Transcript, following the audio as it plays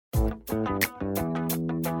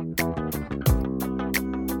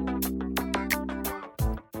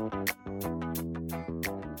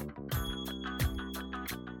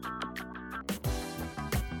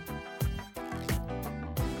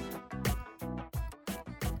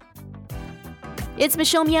It's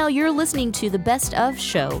Michelle Meow. You're listening to the Best of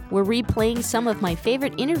Show. We're replaying some of my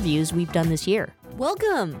favorite interviews we've done this year.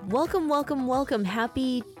 Welcome.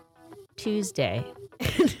 Happy Tuesday.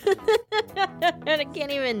 I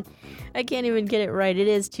can't even get it right. It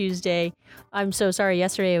is Tuesday. I'm so sorry.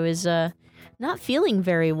 Yesterday I was not feeling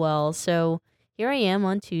very well, so here I am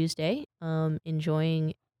on Tuesday,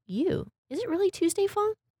 enjoying you. Is it really Tuesday,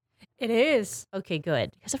 Fong? It is. Okay,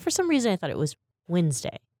 good. Because for some reason I thought it was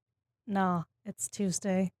Wednesday. No, it's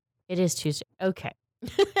Tuesday. It is Tuesday. Okay.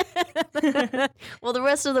 Well, the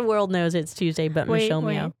rest of the world knows it's Tuesday, but Michelle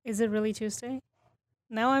Meow. Is it really Tuesday?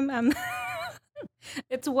 Now I'm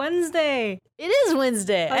It's Wednesday. It is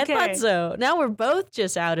Wednesday. Okay. I thought so. Now we're both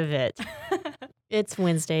just out of it. It's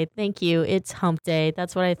Wednesday. Thank you. It's Hump Day.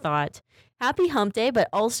 That's what I thought. Happy Hump Day, but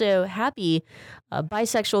also happy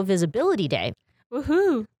Bisexual Visibility Day.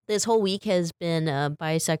 Woohoo. This whole week has been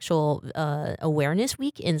Bisexual Awareness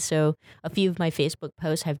Week, and so a few of my Facebook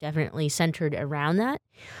posts have definitely centered around that.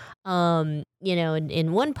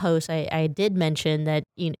 In one post, I did mention that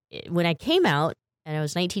when I came out, and I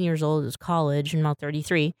was 19 years old, it was college, and I'm now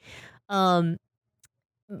 33,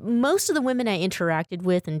 most of the women I interacted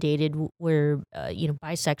with and dated were,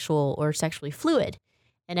 bisexual or sexually fluid.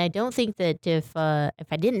 And I don't think that if I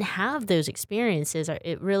didn't have those experiences, I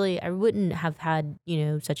wouldn't have had,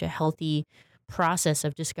 such a healthy process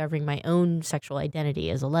of discovering my own sexual identity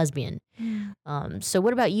as a lesbian. So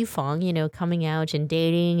what about you, Fong? Coming out and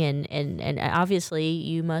dating, and obviously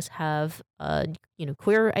you must have,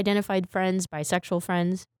 queer identified friends, bisexual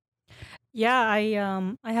friends. Yeah,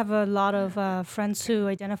 I have a lot of friends who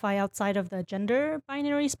identify outside of the gender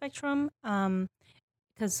binary spectrum.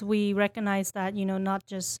 Because we recognize that, not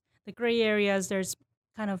just the gray areas, there's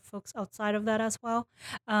kind of folks outside of that as well.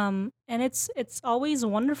 And it's always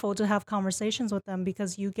wonderful to have conversations with them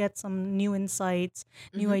because you get some new insights,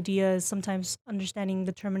 new ideas, sometimes understanding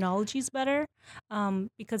the terminologies better.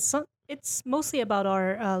 Because it's mostly about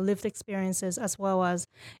our lived experiences as well as,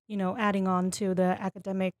 adding on to the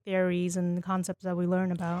academic theories and concepts that we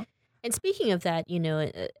learn about. And speaking of that,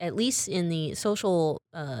 at least in the social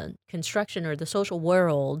construction or the social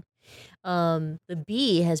world, the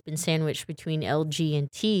B has been sandwiched between L, G,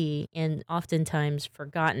 and T and oftentimes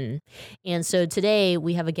forgotten. And so today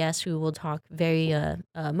we have a guest who will talk very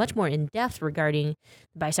much more in depth regarding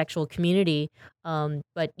the bisexual community.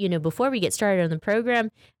 But, before we get started on the program,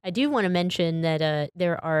 I do want to mention that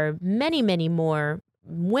there are many, many more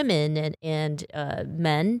women and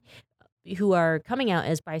men who are coming out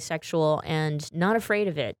as bisexual and not afraid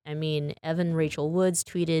of it. I mean, Evan Rachel Woods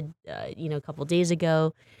tweeted, a couple days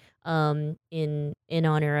ago, in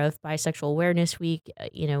honor of Bisexual Awareness Week.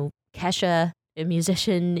 Kesha, a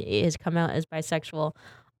musician, has come out as bisexual.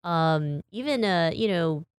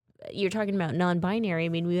 You're talking about non-binary. I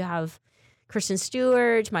mean, we have Kristen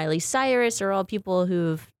Stewart, Miley Cyrus, are all people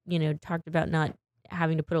who've talked about not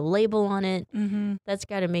having to put a label on it. That's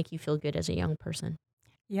got to make you feel good as a young person.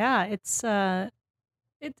 Yeah, it's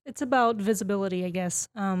about visibility, I guess,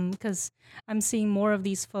 because I'm seeing more of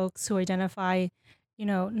these folks who identify,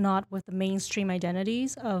 not with the mainstream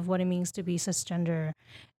identities of what it means to be cisgender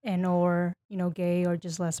and or, gay or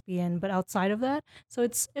just lesbian, but outside of that. So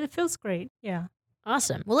it feels great. Yeah.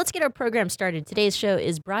 Awesome. Well, let's get our program started. Today's show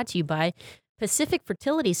is brought to you by Pacific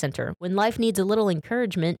Fertility Center. When life needs a little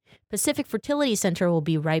encouragement, Pacific Fertility Center will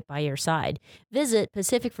be right by your side. Visit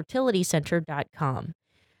pacificfertilitycenter.com.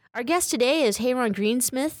 Our guest today is Heron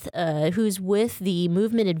Greenesmith, who's with the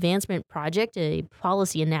Movement Advancement Project, a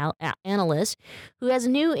policy analyst, who has a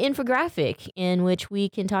new infographic in which we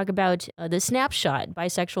can talk about the Snapshot,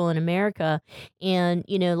 Bisexual in America. And,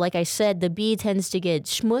 like I said, the B tends to get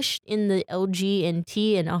smushed in the L, G, and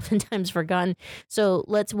T and oftentimes forgotten. So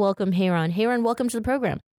let's welcome Heron. Heron, welcome to the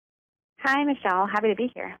program. Hi, Michelle. Happy to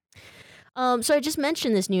be here. So I just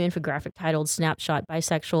mentioned this new infographic titled "Snapshot: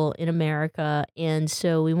 Bisexual in America," and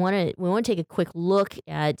so we want to take a quick look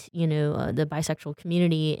at the bisexual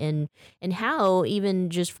community and how even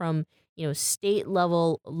just from state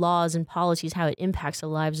level laws and policies how it impacts the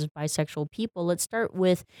lives of bisexual people. Let's start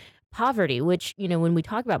with poverty, which when we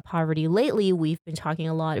talk about poverty lately, we've been talking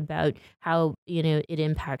a lot about how it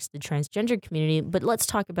impacts the transgender community, but let's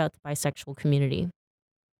talk about the bisexual community.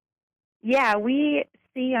 Yeah, we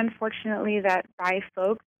see, unfortunately, that bi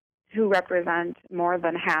folks who represent more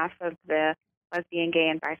than half of the lesbian, gay,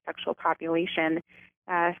 and bisexual population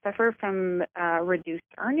suffer from reduced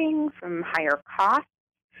earnings, from higher costs,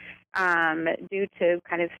 due to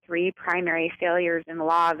kind of three primary failures in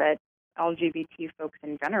law that LGBT folks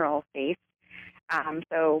in general face.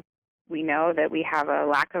 So we know that we have a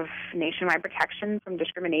lack of nationwide protection from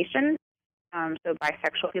discrimination. So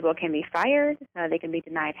bisexual people can be fired, they can be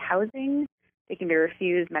denied housing, they can be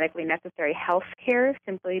refused medically necessary health care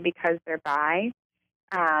simply because they're bi.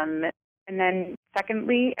 And then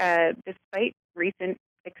secondly, despite recent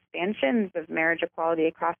expansions of marriage equality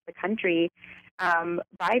across the country,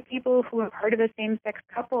 bi people who are part of a same-sex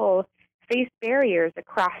couple face barriers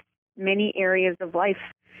across many areas of life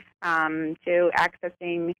to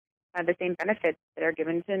accessing the same benefits that are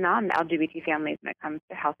given to non-LGBT families when it comes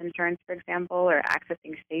to health insurance, for example, or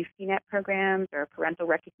accessing safety net programs or parental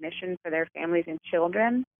recognition for their families and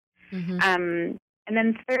children. Mm-hmm. And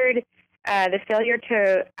then third, the failure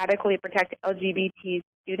to adequately protect LGBT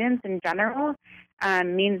students in general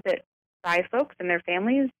means that bi folks and their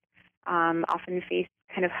families often face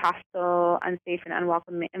kind of hostile, unsafe, and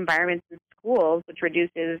unwelcome environments in schools, which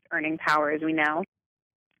reduces earning power, as we know.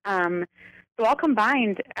 So all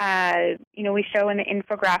combined, we show in the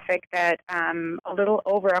infographic that a little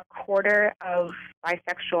over a quarter of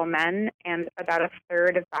bisexual men and about a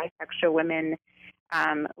third of bisexual women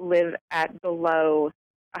live at below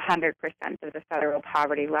 100% of the federal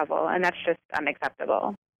poverty level, and that's just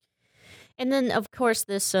unacceptable. And then, of course,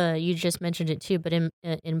 this you just mentioned it too, but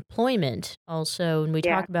employment also. When we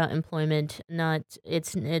talk about employment,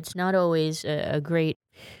 it's not always a great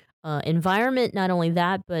environment. Not only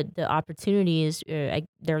that, but the opportunities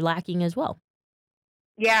they're lacking as well.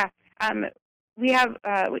 Yeah, we have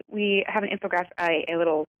an infographic, a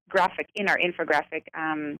little graphic in our infographic,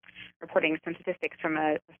 reporting some statistics from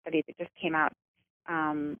a study that just came out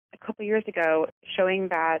a couple years ago, showing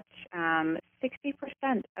that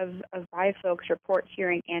 60% of bi folks report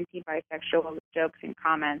hearing anti-bisexual jokes and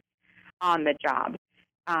comments on the job,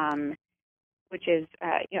 which is,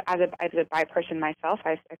 as a bi person myself,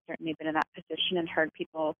 I've certainly been in that position and heard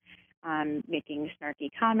people making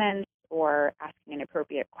snarky comments or asking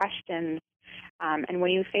inappropriate questions. And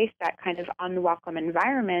when you face that kind of unwelcome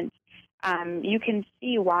environment, you can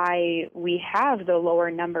see why we have the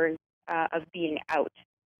lower numbers of being out,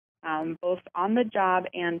 both on the job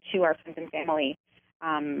and to our friends and family.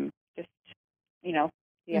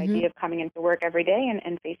 The idea of coming into work every day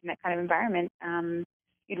and facing that kind of environment,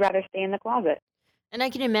 you'd rather stay in the closet. And I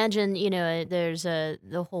can imagine, there's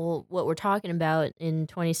the whole, what we're talking about in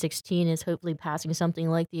 2016 is hopefully passing something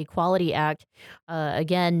like the Equality Act.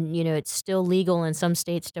 Again, it's still legal in some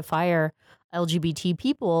states to fire LGBT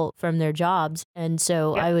people from their jobs. And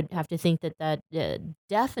so I would have to think that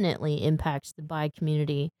definitely impacts the bi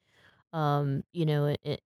community,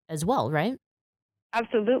 as well, right?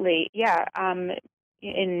 Absolutely. Yeah.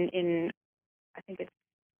 In I think it's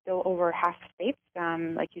still over half states.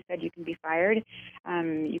 Like you said, you can be fired.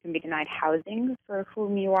 You can be denied housing for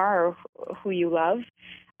whom you are or who you love.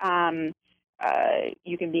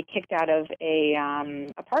 You can be kicked out of a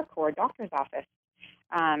park or a doctor's office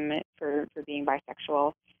for being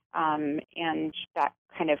bisexual. And that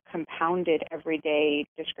kind of compounded everyday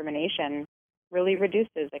discrimination really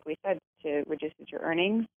reduces, like we said, reduces your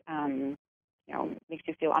earnings. Makes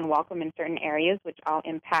you feel unwelcome in certain areas, which all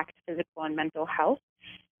impact physical and mental health.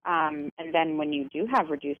 And then when you do have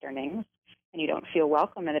reduced earnings and you don't feel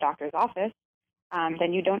welcome in the doctor's office,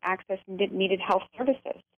 then you don't access needed health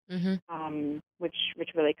services, which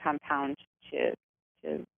really compound to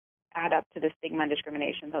add up to the stigma and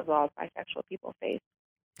discrimination that a lot of bisexual people face.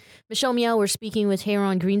 Michelle Meow, we're speaking with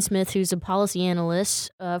Heron Greenesmith, who's a policy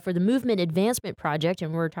analyst for the Movement Advancement Project,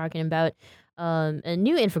 and we're talking about a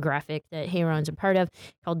new infographic that Heron's a part of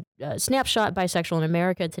called Snapshot, Bisexual in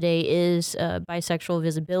America. Today is Bisexual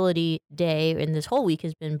Visibility Day, and this whole week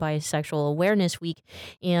has been Bisexual Awareness Week.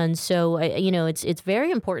 And so, it's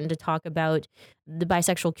very important to talk about the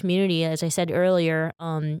bisexual community. As I said earlier,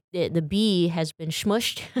 the B has been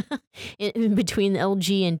smushed in between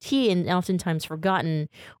LG and T, and oftentimes forgotten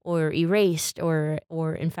or erased or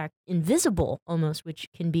in fact invisible almost, which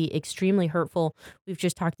can be extremely hurtful. We've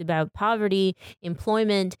just talked about poverty,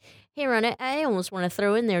 employment. Hey, Ron, I almost want to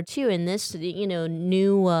throw in there too in this,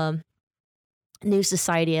 new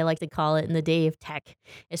society, I like to call it, in the day of tech,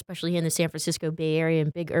 especially in the San Francisco Bay Area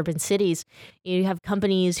and big urban cities. You have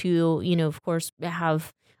companies who, of course,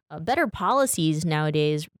 have better policies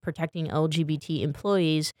nowadays protecting LGBT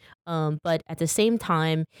employees. But at the same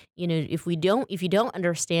time, if you don't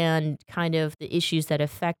understand kind of the issues that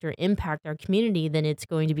affect or impact our community, then it's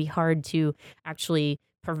going to be hard to actually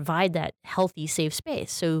provide that healthy, safe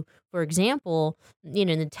space. So, for example, in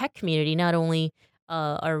the tech community, not only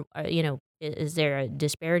is there a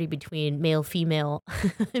disparity between male female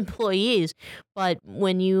employees, but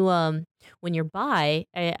when you're bi,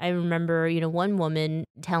 I remember one woman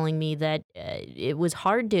telling me that it was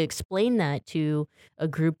hard to explain that to a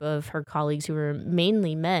group of her colleagues who were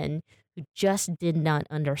mainly men, who just did not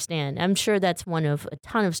understand. I'm sure that's one of a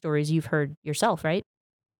ton of stories you've heard yourself, right?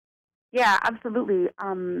 Yeah, absolutely.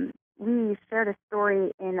 We shared a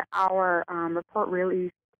story in our report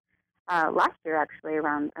released last year, actually,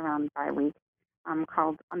 around Bi Week,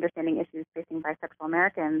 called "Understanding Issues Facing Bisexual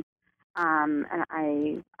Americans." And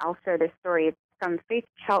I'll share this story. It's from Faith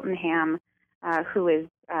Cheltenham, who is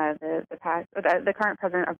the current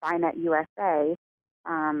president of BiNet USA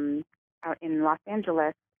out in Los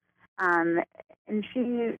Angeles. And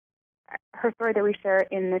her story that we share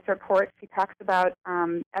in this report, she talks about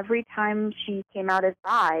every time she came out as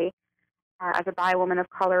a bi woman of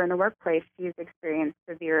color in the workplace, she's experienced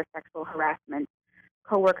severe sexual harassment.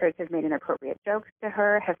 Coworkers have made inappropriate jokes to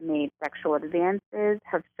her, have made sexual advances,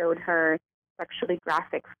 have showed her sexually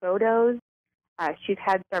graphic photos. She's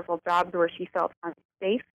had several jobs where she felt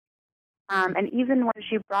unsafe. And even when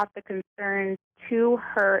she brought the concerns to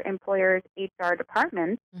her employer's HR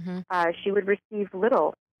department, she would receive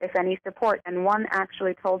little, if any, support. And one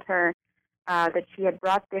actually told her that she had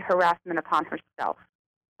brought the harassment upon herself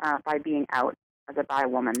by being out as a bi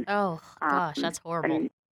woman. Oh, gosh, that's horrible. And,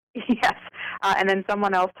 yes. And then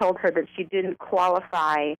someone else told her that she didn't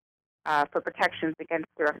qualify for protections against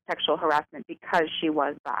sexual harassment because she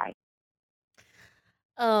was bi.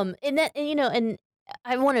 And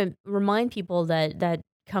I want to remind people that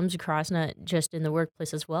comes across not just in the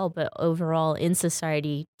workplace as well, but overall in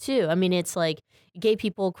society too. I mean, it's like gay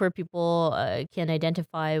people, queer people can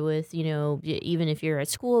identify with, even if you're at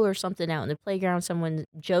school or something out in the playground, someone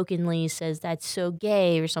jokingly says that's so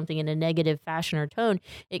gay or something in a negative fashion or tone,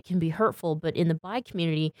 it can be hurtful. But in the bi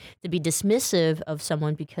community, to be dismissive of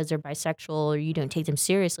someone because they're bisexual or you don't take them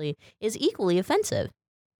seriously is equally offensive.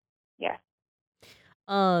 Yes.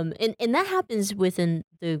 And that happens within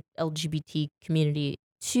the LGBT community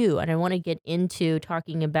too. And I want to get into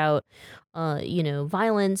talking about,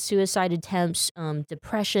 violence, suicide attempts,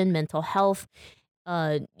 depression, mental health.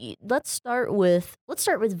 Let's start with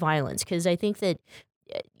violence, because I think that,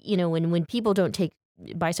 when people don't take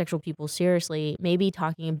bisexual people seriously, maybe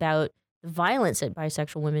talking about the violence that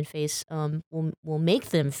bisexual women face will make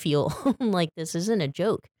them feel like this isn't a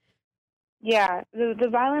joke. Yeah, the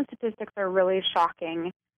violence statistics are really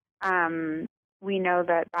shocking. We know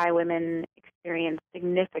that bi women experience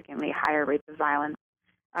significantly higher rates of violence,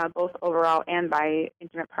 both overall and by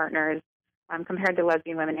intimate partners, compared to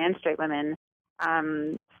lesbian women and straight women.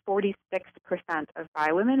 46% of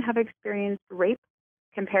bi women have experienced rape,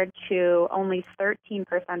 compared to only 13%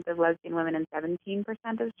 of lesbian women and 17%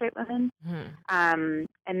 of straight women. And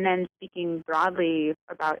then speaking broadly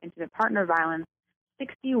about intimate partner violence,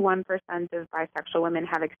 61% of bisexual women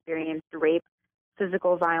have experienced rape,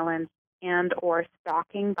 physical violence, and or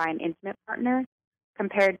stalking by an intimate partner,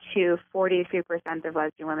 compared to 43% of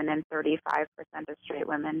lesbian women and 35% of straight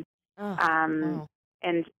women. Wow.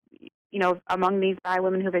 And, among these bi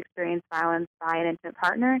women who've experienced violence by an intimate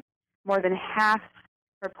partner, more than half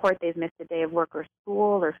report they've missed a day of work or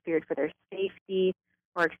school or feared for their safety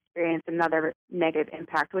or experienced another negative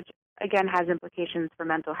impact, which, again, has implications for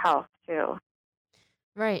mental health, too.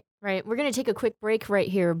 Right. We're going to take a quick break right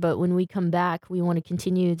here, but when we come back, we want to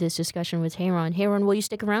continue this discussion with Heron. Heron, will you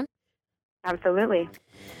stick around? Absolutely.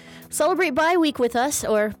 Celebrate Bi Week with us,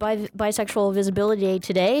 or Bisexual Visibility Day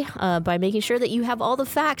today, by making sure that you have all the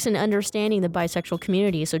facts and understanding the bisexual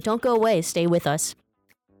community. So don't go away. Stay with us.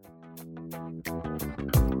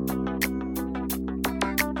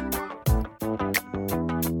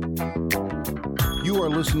 You are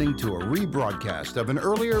listening to a rebroadcast of an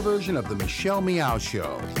earlier version of The Michelle Meow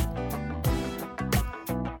Show.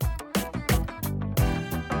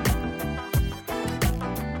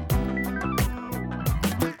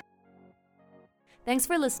 Thanks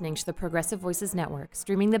for listening to the Progressive Voices Network,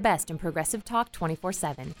 streaming the best in progressive talk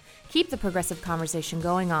 24/7. Keep the progressive conversation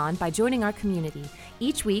going on by joining our community.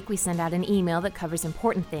 Each week, we send out an email that covers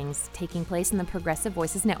important things taking place in the Progressive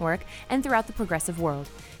Voices Network and throughout the progressive world.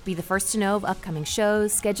 Be the first to know of upcoming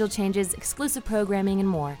shows, schedule changes, exclusive programming, and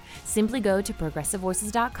more. Simply go to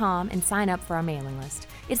progressivevoices.com and sign up for our mailing list.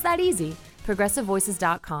 It's that easy.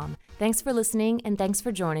 progressivevoices.com. Thanks for listening, and thanks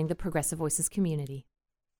for joining the Progressive Voices community.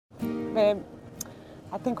 Babe,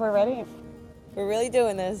 I think we're ready. We're really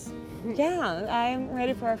doing this. Yeah, I'm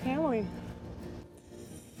ready for our family.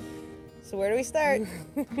 So where do we start?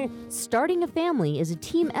 Starting a family is a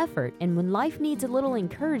team effort, and when life needs a little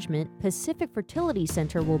encouragement, Pacific Fertility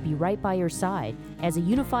Center will be right by your side. As a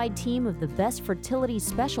unified team of the best fertility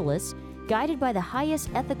specialists, guided by the highest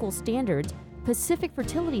ethical standards, Pacific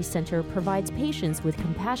Fertility Center provides patients with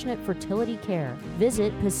compassionate fertility care.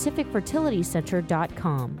 Visit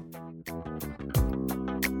pacificfertilitycenter.com.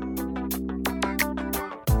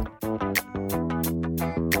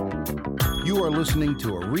 listening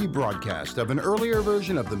to a rebroadcast of an earlier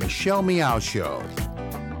version of the Michelle Meow Show.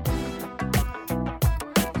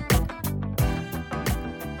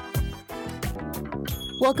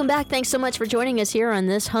 Welcome back. Thanks so much for joining us here on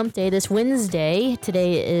this hump day, this Wednesday.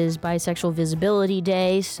 Today is Bisexual Visibility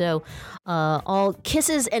Day, so all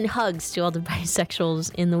kisses and hugs to all the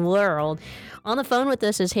bisexuals in the world. On the phone with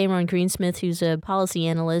us is Heron Greenesmith, who's a policy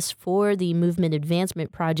analyst for the Movement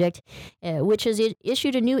Advancement Project, which has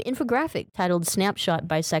issued a new infographic titled Snapshot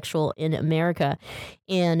Bisexual in America.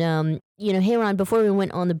 And, Heron, before we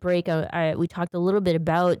went on the break, we talked a little bit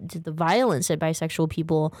about the violence that bisexual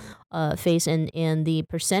people face, and the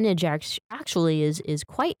percentage actually is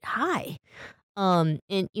quite high.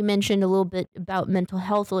 And you mentioned a little bit about mental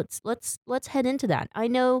health. Let's head into that. I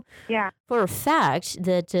know for a fact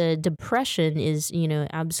that depression is,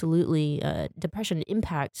 absolutely depression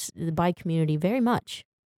impacts the bi community very much.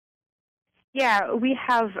 Yeah, we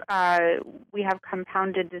have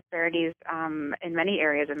compounded disparities in many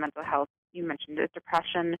areas of mental health. You mentioned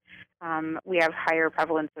depression. We have higher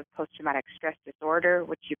prevalence of post-traumatic stress disorder,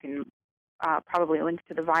 which you can probably link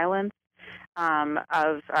to the violence,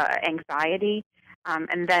 of anxiety,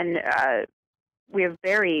 and then we have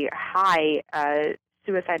very high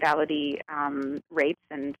suicidality rates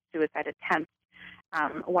and suicide attempts.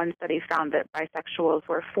 One study found that bisexuals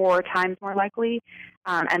were 4 times more likely,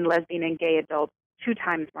 and lesbian and gay adults 2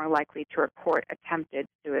 times more likely to report attempted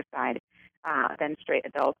suicide than straight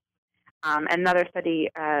adults. Another study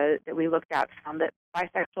that we looked at found that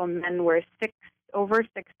bisexual men were over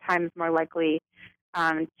 6 times more likely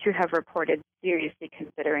to have reported seriously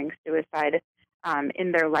considering suicide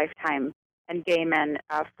in their lifetime, and gay men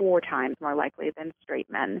 4 times more likely than straight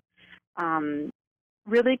men.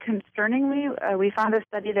 Really concerningly, we found a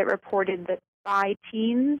study that reported that bi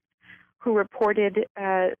teens who reported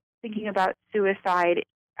thinking about suicide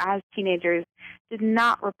as teenagers did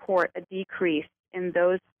not report a decrease in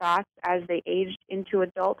those thoughts as they aged into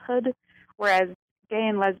adulthood, whereas gay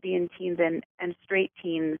and lesbian teens and straight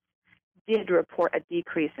teens did report a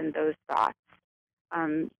decrease in those thoughts.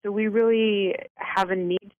 So we really have a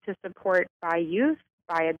need to support bi youth,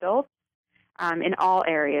 bi adults, in all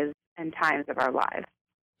areas and times of our lives.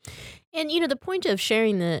 And, the point of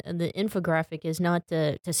sharing the infographic is not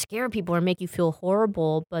to scare people or make you feel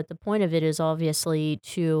horrible, but the point of it is obviously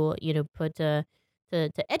to, to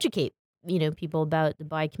educate, people about the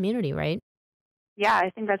bi community, right? Yeah,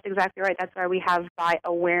 I think that's exactly right. That's why we have Bi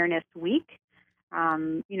Awareness Week.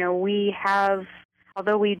 We have,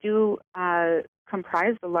 although we do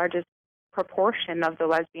comprise the largest proportion of the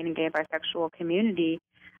lesbian and gay bisexual community,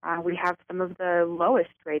 we have some of the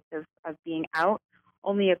lowest rates of being out.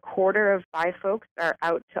 Only a quarter of bi folks are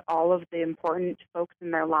out to all of the important folks in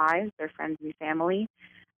their lives, their friends and family,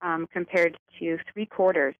 compared to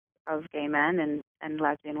 3/4 of gay men and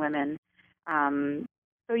lesbian women.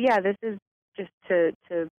 This is just to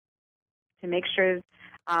make sure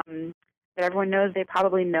that everyone knows they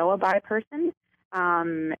probably know a bi person,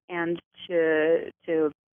 and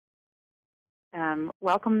to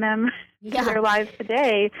welcome them to their lives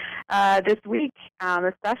today, this week,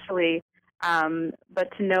 especially.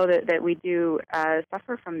 But to know that we do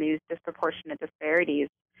suffer from these disproportionate disparities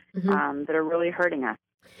that are really hurting us.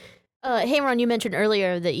 Heron, you mentioned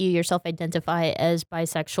earlier that you yourself identify as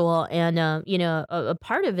bisexual, and a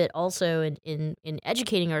part of it also in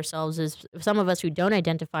educating ourselves is some of us who don't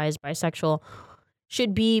identify as bisexual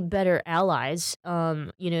should be better allies.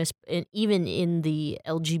 Even in the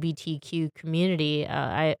LGBTQ community,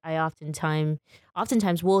 I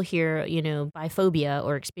oftentimes will hear biphobia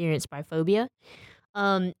or experience biphobia.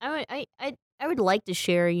 I would like to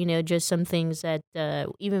share, just some things that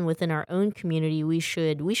even within our own community we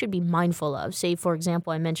should be mindful of. Say, for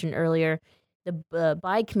example, I mentioned earlier the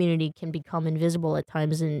bi community can become invisible at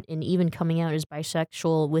times, and even coming out as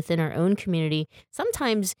bisexual within our own community.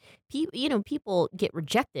 Sometimes people get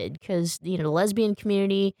rejected because the lesbian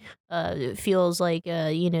community feels like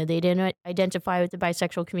they didn't identify with the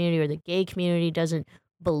bisexual community, or the gay community doesn't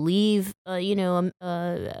believe a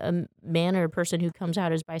man or a person who comes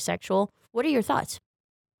out as bisexual. What are your thoughts?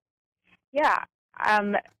 Yeah,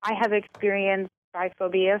 I have experienced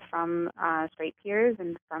biphobia from straight peers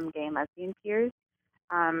and from gay and lesbian peers.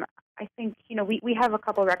 I think we have a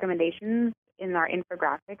couple recommendations in our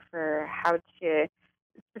infographic for how to,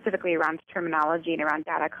 specifically around terminology and around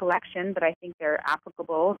data collection, but I think they're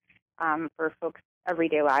applicable for folks'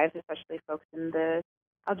 everyday lives, especially folks in the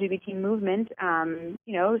LGBT movement.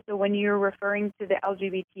 So when you're referring to the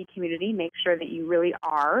LGBT community, make sure that you really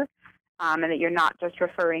are, and that you're not just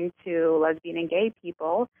referring to lesbian and gay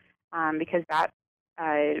people, because that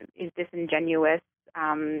is disingenuous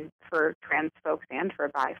for trans folks and for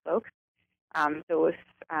bi folks. So if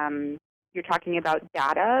you're talking about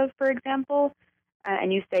data, for example,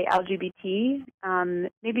 and you say LGBT,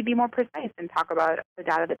 maybe be more precise and talk about the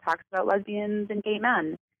data that talks about lesbians and gay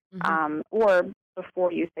men. Or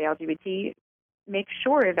before you say LGBT, make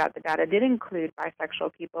sure that the data did include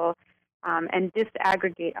bisexual people and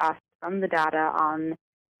disaggregate us from the data on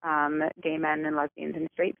gay men and lesbians and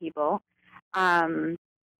straight people.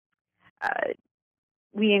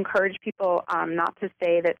 We encourage people not to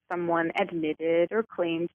say that someone admitted or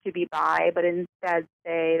claimed to be bi, but instead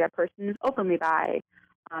say that person is openly bi,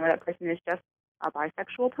 or that person is just a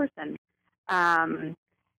bisexual person.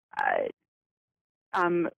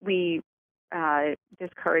 We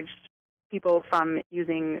discourage people from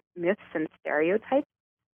using myths and stereotypes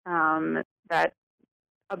that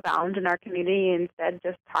abound in our community. Instead,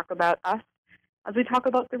 just talk about us as we talk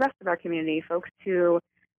about the rest of our community, folks who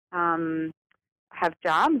have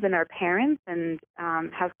jobs and are parents and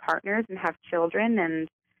have partners and have children and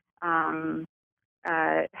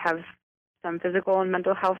have some physical and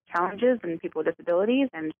mental health challenges, and people with disabilities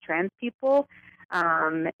and trans people,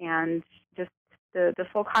 and just the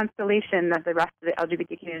full constellation of the rest of the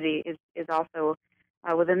LGBT community is also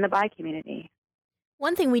within the bi community.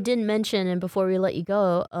 One thing we didn't mention, and before we let you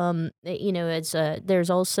go, it's there's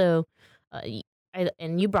also,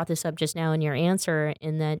 and you brought this up just now in your answer,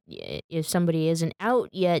 in that if somebody isn't out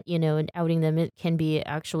yet, and outing them, it can be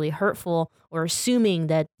actually hurtful, or assuming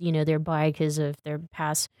that, they're bi because of their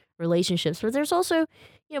past relationships. But there's also,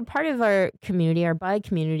 part of our community, our bi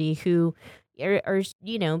community, who are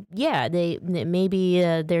they maybe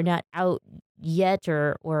they're not out yet,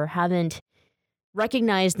 or haven't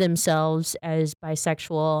recognized themselves as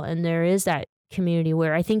bisexual, and there is that community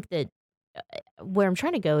where I think that where I'm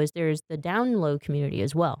trying to go is there's the down low community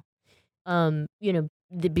as well.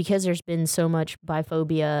 Because there's been so much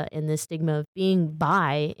biphobia and the stigma of being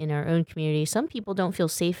bi in our own community, some people don't feel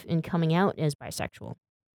safe in coming out as bisexual.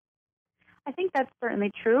 I think that's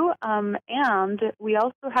certainly true. And we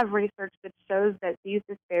also have research that shows that these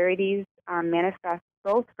disparities manifest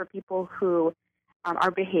both for people who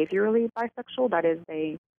are behaviorally bisexual, that is,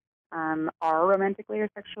 they are romantically or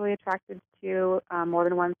sexually attracted to more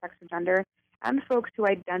than one sex or gender, and folks who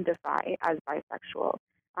identify as bisexual.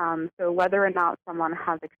 So whether or not someone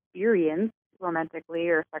has experience romantically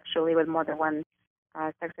or sexually with more than one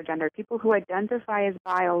sex or gender, people who identify as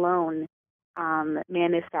bi alone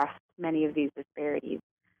manifest many of these disparities,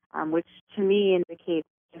 which to me indicates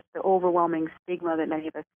just the overwhelming stigma that many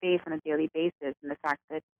of us face on a daily basis, and the fact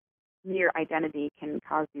that mere identity can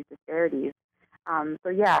cause these disparities. So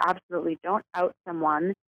yeah, absolutely, don't out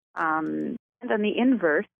someone. And on the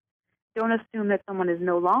inverse, don't assume that someone is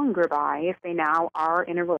no longer bi if they now are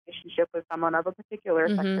in a relationship with someone of a particular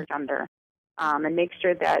sex or gender. And make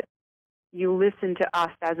sure that you listen to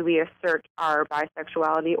us as we assert our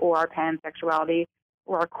bisexuality or our pansexuality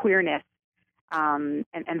or our queerness, and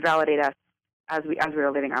validate us as we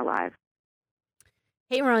are living our lives.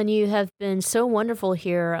 Hey, Ron, you have been so wonderful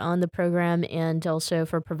here on the program, and also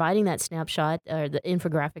for providing that snapshot, or the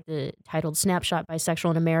infographic titled Snapshot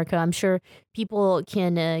Bisexual in America. I'm sure people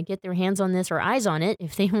can get their hands on this or eyes on it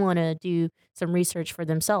if they want to do some research for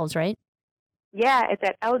themselves, right? Yeah, it's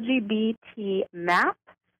at LGBT Map.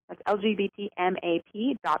 That's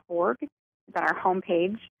lgbtmap.org. It's on our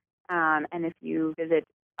homepage. And if you visit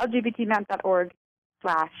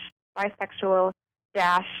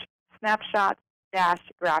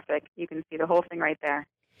lgbtmap.org/bisexual-snapshot-graphic, you can see the whole thing right there.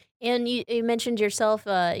 And you mentioned yourself,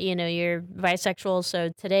 you're bisexual,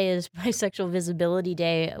 so today is Bisexual Visibility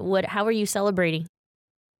Day. How are you celebrating?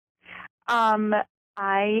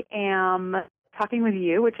 I am talking with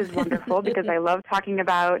you, which is wonderful because I love talking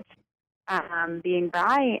about being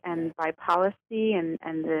bi and bi policy and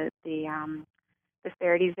the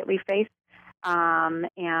disparities that we face,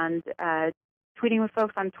 and tweeting with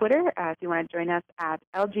folks on Twitter. If you want to join us at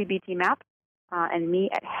LGBTMap and me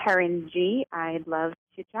at Heron G, I'd love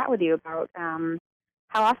to chat with you about how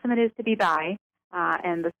awesome it is to be bi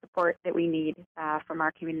and the support that we need from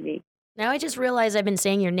our community. Now I just realized I've been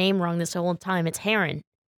saying your name wrong this whole time. It's Heron.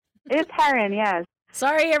 It's Heron, yes.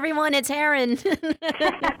 Sorry, everyone. It's Heron.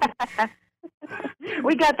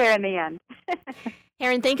 We got there in the end.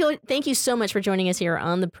 Heron, thank you so much for joining us here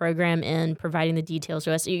on the program and providing the details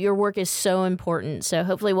to us. Your work is so important, so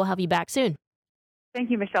hopefully we'll have you back soon. Thank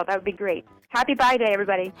you, Michelle. That would be great. Happy Bi Day,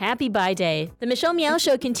 everybody. Happy Bi Day. The Michelle Meow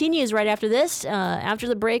Show continues right after this. After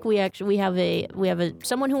the break, we have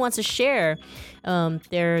someone who wants to share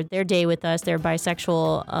their day with us, their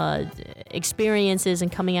bisexual experiences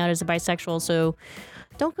and coming out as a bisexual. So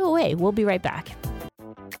don't go away. We'll be right back.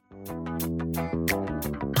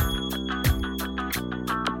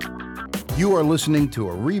 You are listening to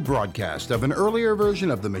a rebroadcast of an earlier version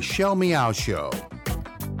of The Michelle Meow Show.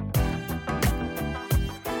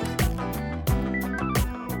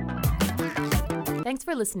 Thanks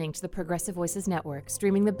for listening to the Progressive Voices Network,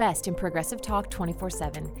 streaming the best in progressive talk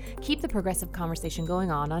 24/7. Keep the progressive conversation going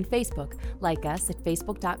on Facebook. Like us at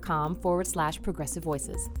facebook.com/progressive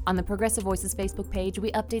voices. On the Progressive Voices Facebook page, we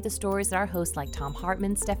update the stories that our hosts like Tom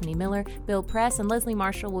Hartman, Stephanie Miller, Bill Press, and Leslie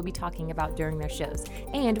Marshall will be talking about during their shows.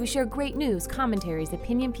 And we share great news, commentaries,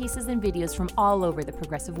 opinion pieces, and videos from all over the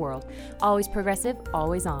progressive world. Always progressive,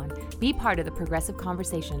 always on. Be part of the progressive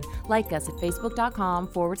conversation. Like us at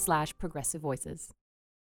facebook.com/progressive voices.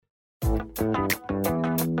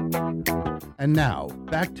 And now,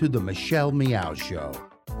 back to the Michelle Meow Show.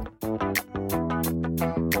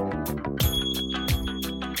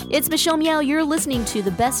 It's Michelle Meow. You're listening to the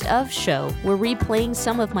Best of Show. We're replaying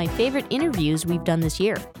some of my favorite interviews we've done this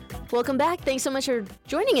year. Welcome back. Thanks so much for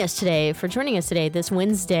joining us today. This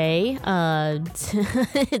Wednesday.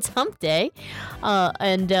 It's Hump Day.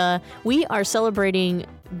 And we are celebrating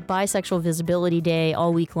Bisexual Visibility Day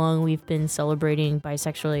all week long. We've been celebrating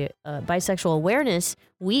Bisexual Awareness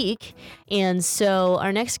Week. And so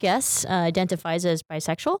our next guest identifies as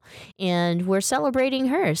bisexual, and we're celebrating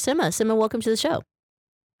her. Sima, welcome to the show.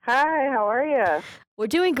 Hi, how are you? We're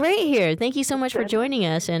doing great here. Thank you so much for joining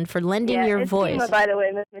us and for lending your voice. Sima, by the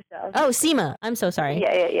way, Miss Michelle. Oh, Sima. I'm so sorry.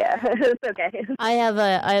 Yeah. It's okay. I have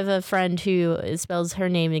a friend who spells her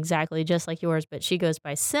name exactly just like yours, but she goes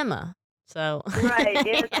by Sima. So Right.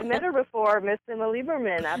 Yes, I met her before, Miss Sima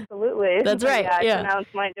Lieberman. Absolutely. That's right. Yeah, I pronounce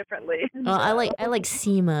mine differently. Well, I like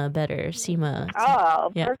Sima better. Sima.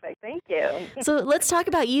 Oh, yeah. Perfect. Thank you. So let's talk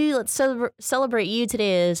about you. Let's celebrate you.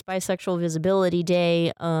 Today is Bisexual Visibility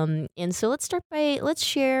Day. And so let's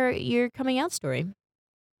share your coming out story.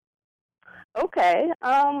 Okay.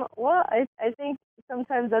 Well, I think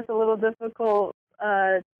sometimes that's a little difficult.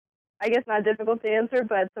 I guess not difficult to answer,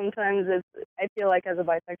 but sometimes I feel like as a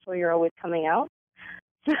bisexual, you're always coming out.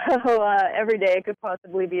 So every day it could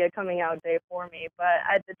possibly be a coming out day for me. But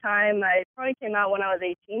at the time, I probably came out when I was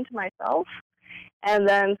 18 to myself. And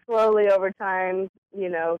then slowly over time,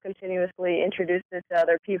 continuously introduced it to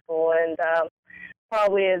other people. And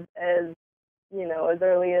probably as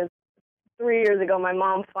early as 3 years ago, my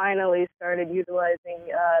mom finally started utilizing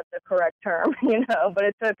the correct term, but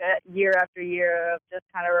it took a year after year of just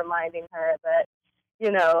kind of reminding her that,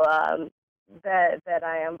 that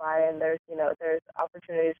I am bi, and there's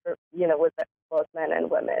opportunities for, with both men and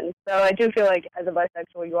women. So I do feel like as a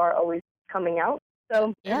bisexual, you are always coming out.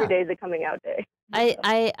 So every day is a coming out day.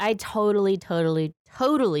 I totally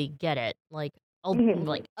get it. Like,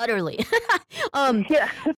 like utterly. Yeah.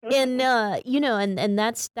 And and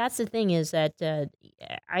that's the thing is that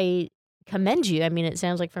I commend you. I mean, it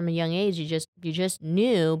sounds like from a young age you just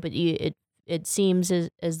knew, but it seems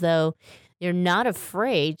as though you're not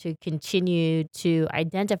afraid to continue to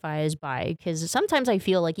identify as bi, because sometimes I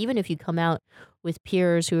feel like even if you come out with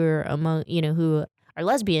peers who are who are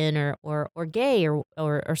lesbian or gay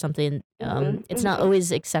or something, it's not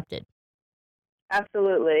always accepted.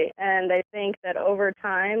 Absolutely. And I think that over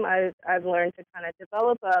time, I've learned to kind of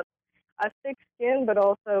develop a thick skin, but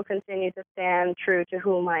also continue to stand true to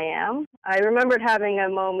whom I am. I remembered having a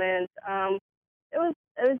moment, it was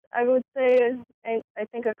I would say, I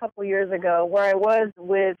think a couple years ago, where I was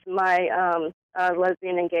with my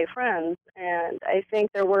lesbian and gay friends, and I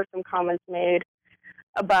think there were some comments made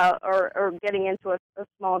about or getting into a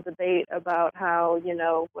small debate about how,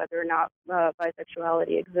 whether or not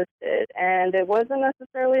bisexuality existed. And it wasn't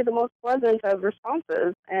necessarily the most pleasant of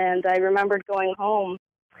responses. And I remembered going home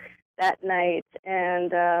that night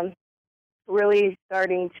and really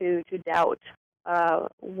starting to doubt my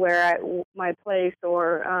place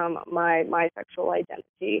or my sexual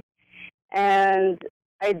identity. And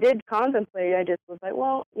I did contemplate. I just was like,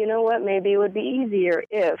 well, you know what, maybe it would be easier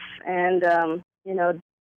if, and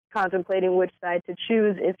contemplating which side to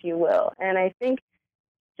choose, if you will. And I think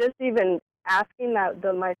just even asking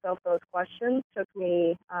myself those questions took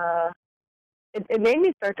me, it made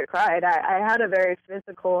me start to cry. I had a very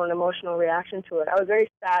physical and emotional reaction to it. I was very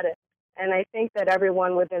saddened. And I think that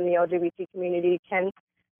everyone within the LGBT community can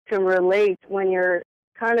relate when you're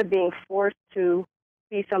kind of being forced to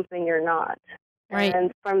be something you're not. Right.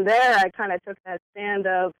 And from there, I kind of took that stand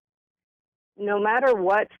of, no matter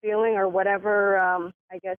what feeling or whatever,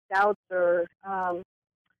 I guess, doubts or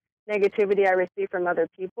negativity I receive from other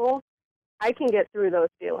people, I can get through those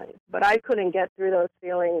feelings. But I couldn't get through those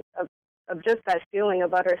feelings of just that feeling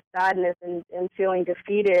of utter sadness and feeling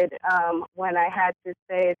defeated when I had to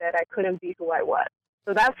say that I couldn't be who I was.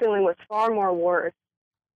 So that feeling was far more worse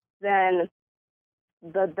than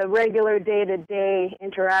the regular day-to-day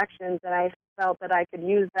interactions, and I felt that I could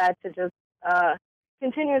use that to just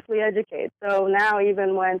continuously educate. So now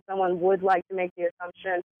even when someone would like to make the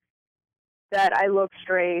assumption that I look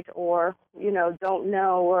straight or, don't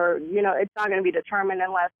know, or, it's not going to be determined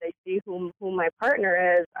unless they see who my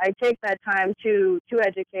partner is, I take that time to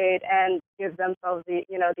educate and give themselves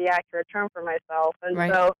the accurate term for myself. And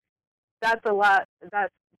Right. so that's a lot,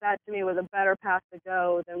 that to me was a better path to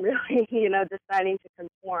go than really, deciding to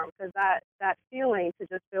conform, because that feeling to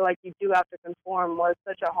just feel like you do have to conform was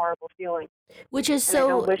such a horrible feeling. Which is And I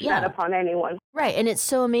don't so, wish that yeah. upon anyone. Right, and it's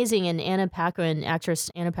so amazing. And actress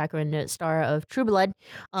Anna Paquin, star of True Blood,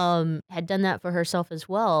 had done that for herself as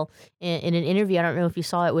well in an interview. I don't know if you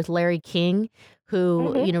saw it with Larry King,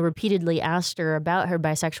 who repeatedly asked her about her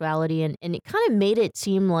bisexuality, and it kind of made it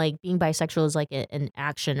seem like being bisexual is like an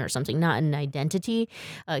action or something, not an identity.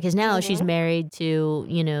 Because now she's married to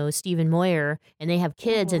Stephen Moyer, and they have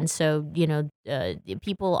kids, and so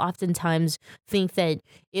people oftentimes think that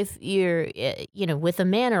if you're with a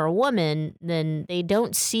man or a woman, then they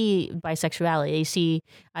don't see bisexuality. They see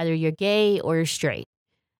either you're gay or you're straight,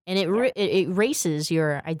 and it erases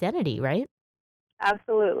your identity, right?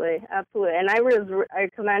 Absolutely. And I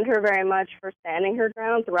commend her very much for standing her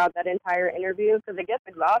ground throughout that entire interview, because it gets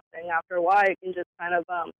exhausting after a while. You can just kind of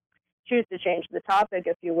choose to change the topic,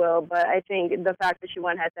 if you will. But I think the fact that she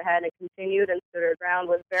went head to head and continued and stood her ground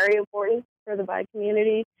was very important for the bi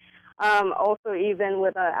community. Also, even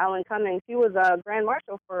with Alan Cummings, he was a grand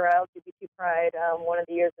marshal for LGBT Pride one of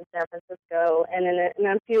the years in San Francisco, and in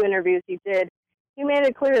a few interviews he made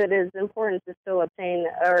it clear that it is important to still obtain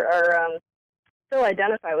or still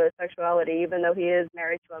identify with his sexuality, even though he is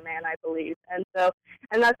married to a man, I believe. And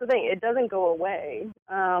that's the thing; it doesn't go away.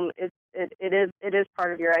 It is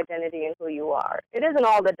part of your identity and who you are. It isn't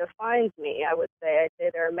all that defines me, I would say. I'd say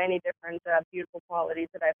there are many different beautiful qualities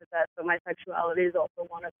that I possess, but my sexuality is also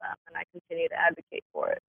one of them, and I continue to advocate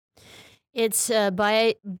for it. It's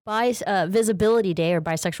Visibility Day, or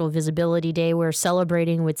Bisexual Visibility Day. We're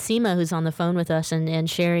celebrating with Seema, who's on the phone with us and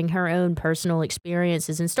sharing her own personal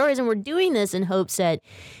experiences and stories. And we're doing this in hopes that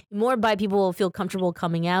more bi people will feel comfortable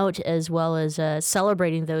coming out, as well as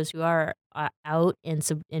celebrating those who are out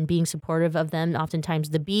and being supportive of them.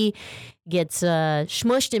 Oftentimes the B gets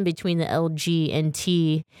smushed in between the L, G, and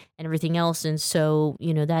T and everything else. And so,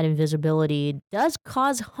 that invisibility does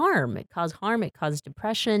cause harm. It causes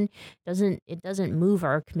depression. It doesn't move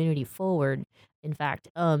our community forward. In fact,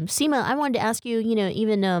 Seema, I wanted to ask you,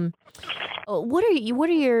 what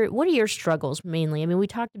are your struggles mainly? I mean, we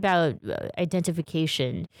talked about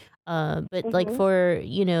identification, but like for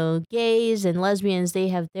gays and lesbians, they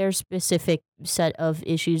have their specific set of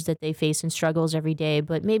issues that they face and struggles every day.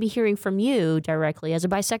 But maybe hearing from you directly as a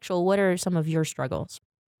bisexual, what are some of your struggles?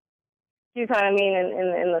 Do you kind of mean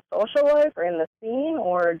in the social life or in the scene,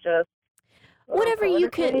 or just whatever you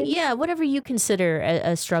could, whatever you consider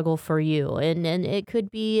a struggle for you, and it could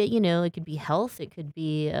be it could be health, it could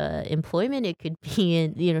be employment, it could be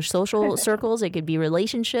in social circles, it could be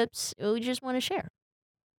relationships. We just want to share.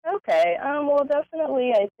 Okay. Well,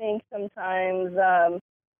 definitely, I think sometimes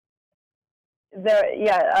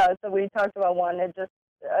so we talked about one. It just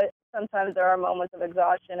sometimes there are moments of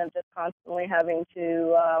exhaustion of just constantly having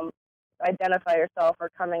to identify yourself or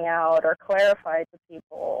coming out or clarify to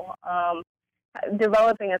people.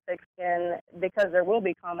 Developing a thick skin, because there will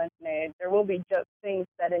be comments made. There will be just things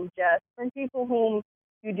said in jest from people whom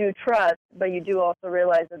you do trust, but you do also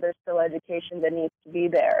realize that there's still education that needs to be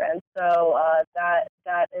there. And so that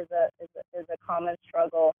is a common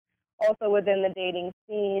struggle. Also within the dating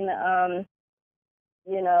scene, I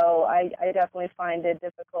definitely find it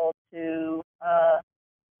difficult to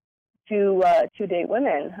date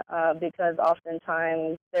women because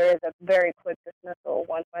oftentimes there is a very quick dismissal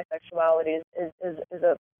once my sexuality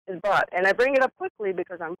is brought, and I bring it up quickly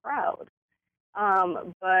because I'm proud.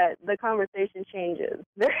 But the conversation changes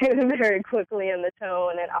very very quickly in the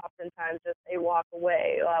tone, and oftentimes just they walk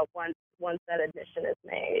away once that admission is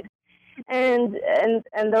made, and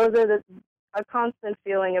those are a constant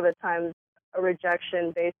feeling of at times a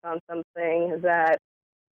rejection based on something that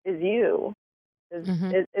is you.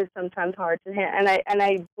 Is sometimes hard to handle, and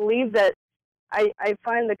I believe that I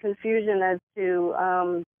find the confusion as to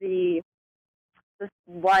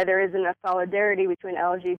why there isn't a solidarity between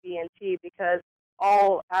LGBT and T, because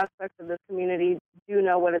all aspects of this community do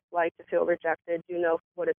know what it's like to feel rejected, do know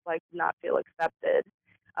what it's like to not feel accepted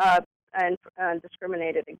and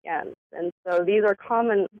discriminated against, and so these are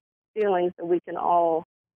common feelings that we can all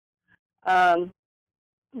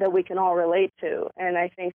relate to, and I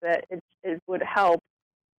think that it would help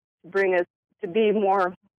bring us to be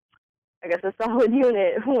more I guess, a solid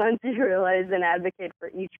unit once you realize and advocate for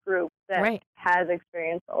each group that has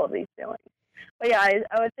experienced all of these feelings. But yeah,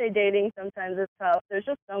 I would say dating sometimes is tough. There's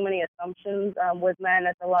just so many assumptions. With men,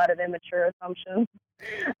 it's a lot of immature assumptions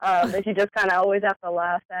that you just kind of always have to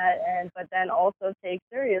laugh at, but then also take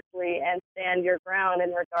seriously and stand your ground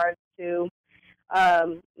in regards to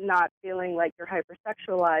not feeling like you're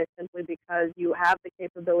hypersexualized simply because you have the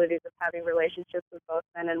capabilities of having relationships with both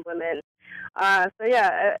men and women. So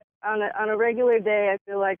yeah, on a regular day, I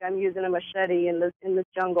feel like I'm using a machete in this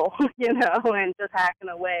jungle, and just hacking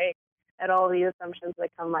away at all the assumptions that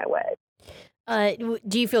come my way.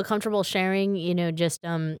 Do you feel comfortable sharing, just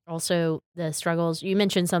also the struggles? You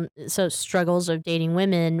mentioned some struggles of dating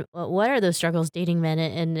women. What are those struggles dating men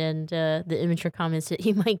and the immature comments that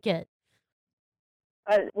you might get?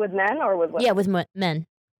 With men or with women? Yeah, with men.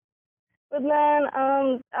 With men,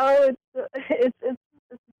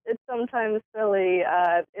 it's sometimes silly.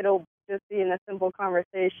 It'll just be in a simple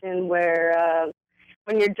conversation where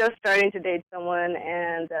when you're just starting to date someone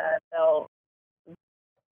and they'll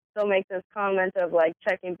make this comment of like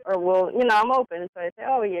checking, or I'm open, so I say,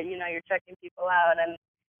 oh yeah, you're checking people out, and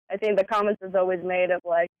I think the comments is always made of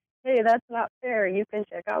like, hey, that's not fair, you can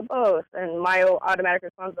check out both, and my automatic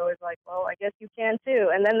response is always like, well, I guess you can too,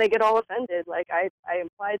 and then they get all offended, like I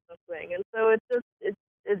implied something, and so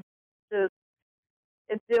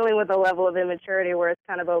it's dealing with a level of immaturity where it's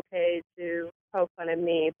kind of okay to poke fun at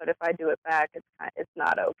me, but if I do it back, it's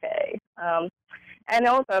not okay. And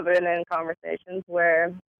also I've been in conversations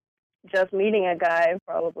where just meeting a guy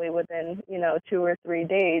probably within 2 or 3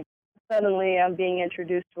 days, suddenly I'm being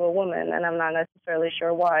introduced to a woman, and I'm not necessarily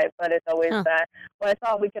sure why, but it's always that, well, I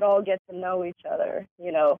thought we could all get to know each other,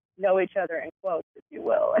 know each other in quotes, if you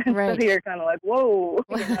will. And so you're kind of like, whoa,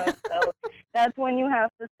 so that's when you have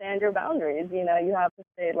to stand your boundaries, you have to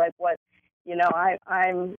say, like, what,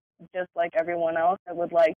 I'm just like everyone else. I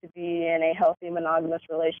would like to be in a healthy monogamous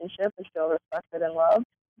relationship and feel respected and loved.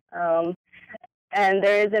 And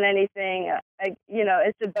there isn't anything, but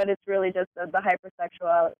it's really just the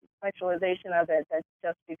hypersexualization of it. That's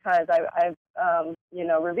just because I've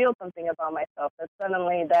revealed something about myself that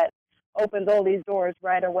suddenly that opens all these doors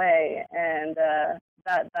right away, and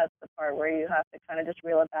that's the part where you have to kind of just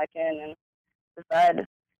reel it back in and decide.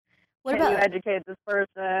 Can you educate this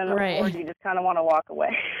person, or do you just kind of want to walk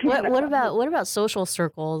away? What about social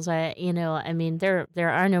circles? I mean, there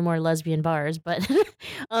are no more lesbian bars, but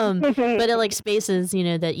but like spaces,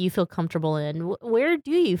 that you feel comfortable in. Where do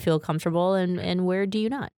you feel comfortable, and where do you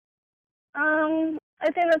not? I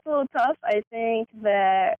think that's a little tough. I think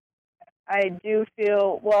that I do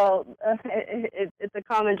feel, it's a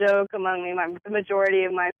common joke among me. The majority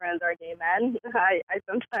of my friends are gay men. I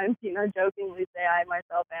sometimes, jokingly say I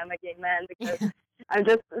myself am a gay man because I'm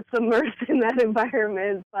just submersed in that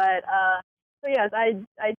environment. But, so yes, I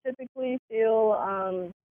typically feel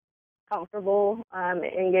comfortable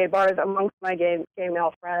in gay bars amongst my gay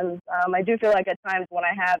male friends. I do feel like at times when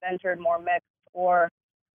I have entered more mixed or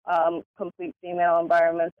complete female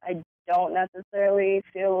environments, I don't necessarily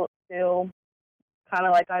feel kind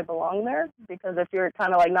of like I belong there, because if you're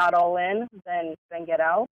kind of like not all in, then get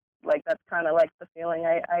out. Like that's kind of like the feeling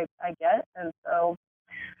I get, and so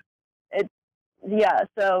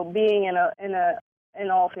so being in an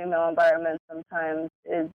all female environment sometimes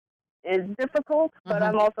is difficult, but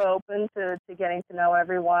I'm also open to getting to know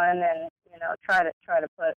everyone and try to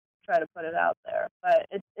put it out there. But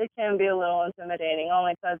it can be a little intimidating,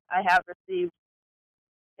 only because I have received,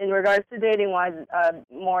 in regards to dating-wise,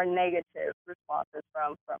 more negative responses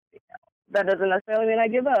from females. That doesn't necessarily mean I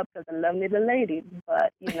give up, because I love me the ladies,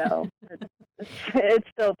 but, it's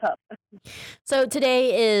still tough. So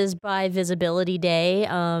today is Bi Visibility Day.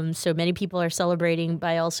 So many people are celebrating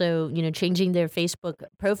by also, changing their Facebook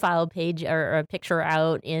profile page or a picture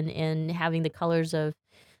out and having the colors of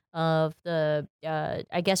the,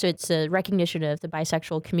 I guess it's a recognition of the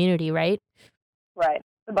bisexual community, right? Right.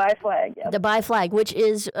 The bi flag, yeah. The bi flag, which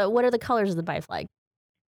is, what are the colors of the bi flag?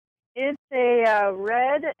 It's a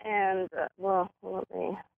red and, let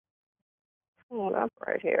me pull it up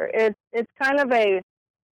right here. It's kind of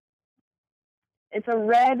it's a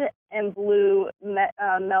red and blue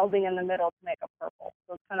melding in the middle to make a purple.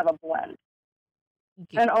 So it's kind of a blend.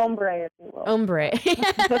 An ombre, if you will. Ombre. Not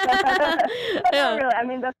really. I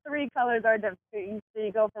mean, the three colors are different. So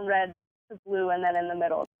you go from red to blue, and then in the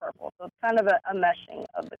middle it's purple. So it's kind of a meshing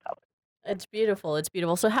of the colors. It's beautiful. It's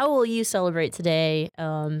beautiful. So how will you celebrate today?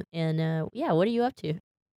 And what are you up to?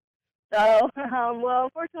 So,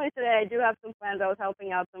 fortunately today I do have some plans. I was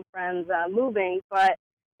helping out some friends moving, but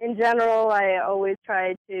in general, I always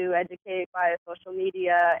try to educate via social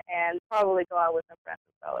media and probably go out with some friends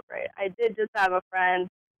and celebrate. I did just have a friend.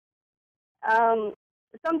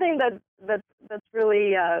 Something that's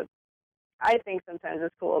really I think sometimes is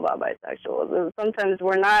cool about bisexuals is sometimes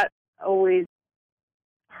we're not always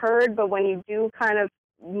heard, but when you do kind of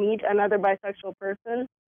meet another bisexual person,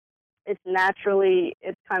 it's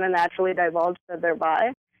kind of naturally divulged that they're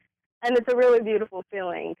bi, and it's a really beautiful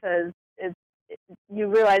feeling because you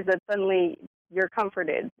realize that suddenly you're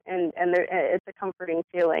comforted, and it's a comforting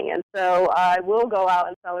feeling. And so I will go out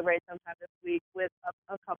and celebrate sometime this week with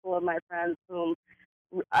a couple of my friends whom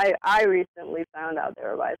I recently found out they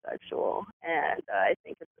were bisexual, and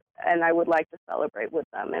and I would like to celebrate with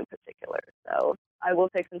them in particular. So I will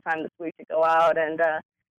take some time this week to go out and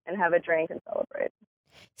have a drink and celebrate.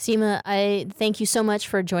 Seema, I thank you so much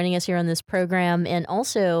for joining us here on this program. And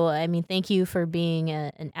also, I mean, thank you for being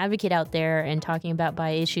an advocate out there and talking about bi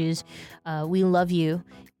issues. We love you,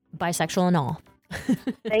 bisexual and all.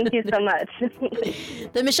 Thank you so much.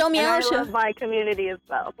 The Michelle Meow Show. I love my community as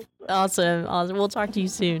well. Awesome. We'll talk to you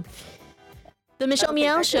soon. The Michelle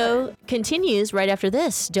Meow Show continues right after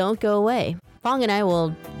this. Don't go away. Fong and I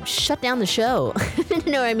will shut down the show.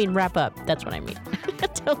 No, I mean wrap up. That's what I mean.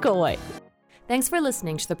 Don't go away. Thanks for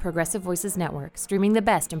listening to the Progressive Voices Network, streaming the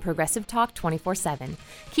best in progressive talk 24/7.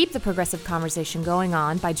 Keep the progressive conversation going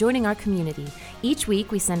on by joining our community. Each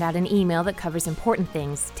week, we send out an email that covers important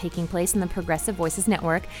things taking place in the Progressive Voices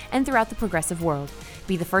Network and throughout the progressive world.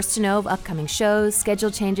 Be the first to know of upcoming shows,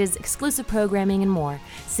 schedule changes, exclusive programming, and more.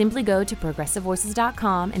 Simply go to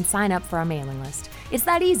progressivevoices.com and sign up for our mailing list. It's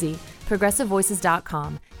that easy.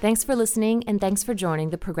 progressivevoices.com. Thanks for listening, and thanks for joining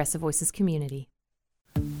the Progressive Voices community.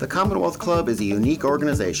 The Commonwealth Club is a unique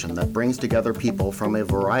organization that brings together people from a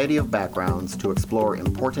variety of backgrounds to explore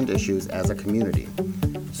important issues as a community.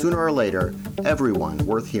 Sooner or later, everyone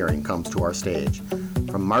worth hearing comes to our stage.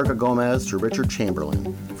 From Marga Gomez to Richard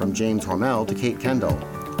Chamberlain, from James Hormel to Kate Kendall,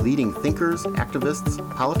 leading thinkers, activists,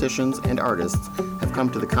 politicians, and artists have come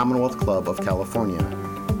to the Commonwealth Club of California.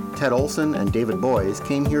 Ted Olson and David Boyes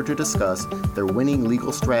came here to discuss their winning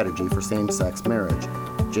legal strategy for same-sex marriage.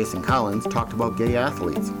 Jason Collins talked about gay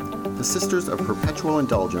athletes. The Sisters of Perpetual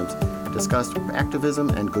Indulgence discussed activism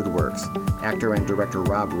and good works. Actor and director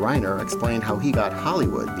Rob Reiner explained how he got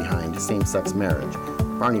Hollywood behind same-sex marriage.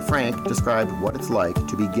 Barney Frank described what it's like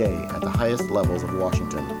to be gay at the highest levels of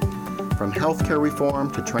Washington. From healthcare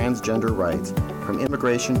reform to transgender rights, from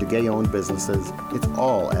immigration to gay-owned businesses, it's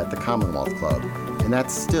all at the Commonwealth Club. And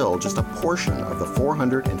that's still just a portion of the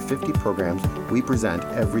 450 programs we present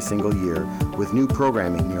every single year, with new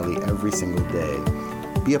programming nearly every single day.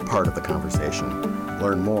 Be a part of the conversation.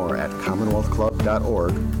 Learn more at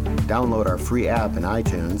commonwealthclub.org, download our free app in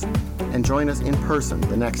iTunes, and join us in person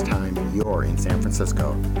the next time you're in San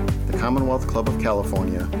Francisco. The Commonwealth Club of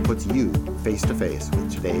California puts you face-to-face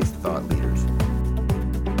with today's thought leaders.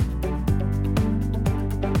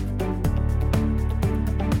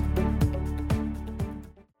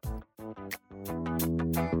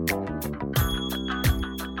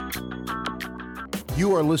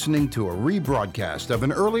 You are listening to a rebroadcast of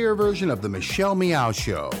an earlier version of The Michelle Meow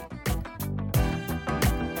Show.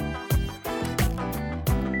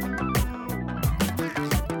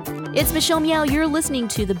 It's Michelle Meow. You're listening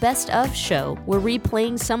to the Best of Show. We're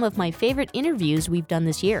replaying some of my favorite interviews we've done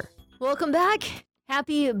this year. Welcome back.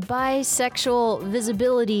 Happy Bisexual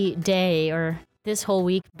Visibility Day, or this whole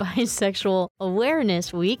week, Bisexual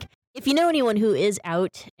Awareness Week. If you know anyone who is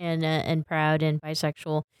out and proud and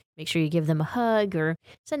bisexual, make sure you give them a hug or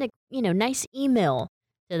send a nice email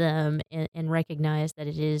to them and recognize that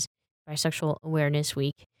it is Bisexual Awareness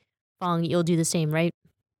Week. Fong, you'll do the same, right?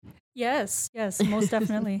 Yes, most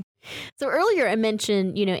definitely. So earlier I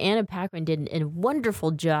mentioned, Anna Paquin did a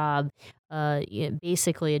wonderful job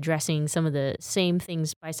basically addressing some of the same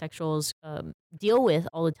things bisexuals deal with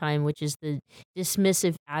all the time, which is the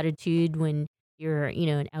dismissive attitude when you're,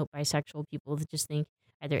 an out bisexual. People that just think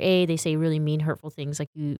either A, they say really mean, hurtful things like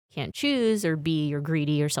you can't choose, or B, you're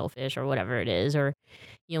greedy or selfish or whatever it is, or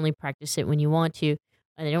you only practice it when you want to,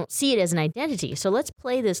 and they don't see it as an identity. So let's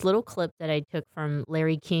play this little clip that I took from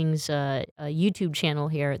Larry King's YouTube channel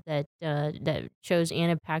here that shows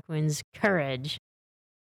Anna Paquin's courage.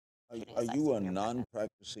 Are you a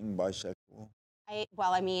non-practicing bisexual? I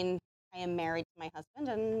am married to my husband,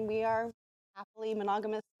 and we are happily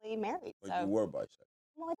monogamously married. But you were bisexual.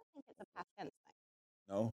 Well, I don't think it's a past tense thing.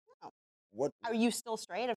 No? No. What? Are you still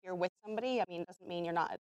straight if you're with somebody? I mean, it doesn't mean you're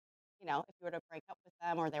not, if you were to break up with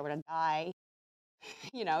them or they were to die,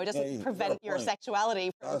 it doesn't prevent your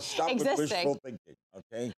sexuality from Stop existing. with wishful thinking,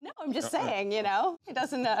 okay? No, I'm just saying, it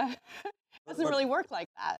doesn't, doesn't really work like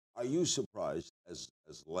that. Are you surprised, as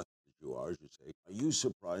left as you are, as you say, are you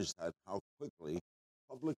surprised at how quickly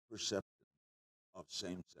public perception of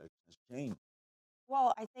same-sex has changed?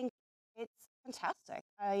 Well, I think it's fantastic.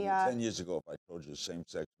 10 years ago, if I told you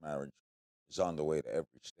same-sex marriage is on the way to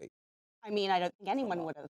every state. I mean, I don't think anyone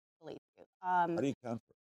would have believed you. How do you count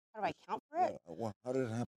for it? How do I count for it? How did it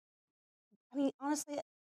happen? I mean, honestly,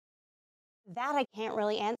 that I can't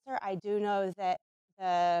really answer. I do know that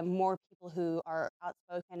the more people who are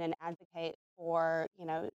outspoken and advocate for,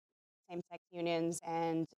 same-sex unions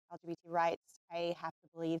and LGBT rights, I have to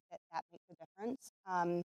believe that that makes a difference.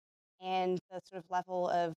 And the sort of level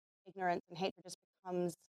of ignorance and hatred just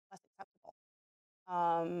becomes less acceptable.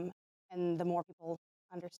 And the more people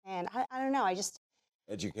understand, I don't know,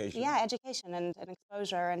 Education? Yeah, education and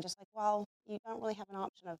exposure, and just like, well, you don't really have an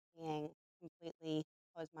option of being completely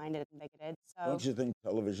closed-minded and bigoted. So Don't you think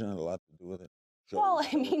television had a lot to do with it? Well,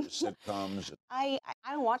 I mean, sitcoms. I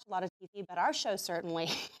don't watch a lot of TV, but our show certainly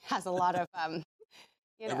has a lot of,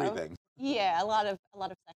 everything. Yeah, a lot of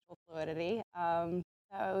sexual fluidity. So,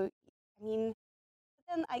 I mean, but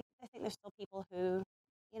then I think there's still people who,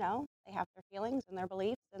 they have their feelings and their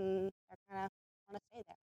beliefs, and they're kind of want to stay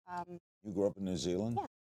there. You grew up in New Zealand? Yeah.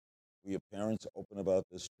 Were your parents open about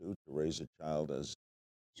this too, to raise a child as?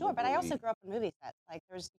 Sure, but I also grew up in movie sets. Like,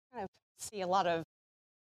 you kind of see a lot of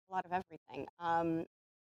everything.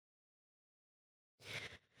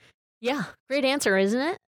 Yeah, great answer, isn't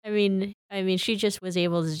it? I mean, she just was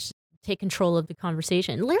able to just take control of the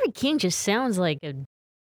conversation. Larry King just sounds like an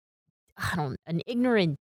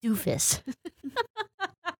ignorant doofus.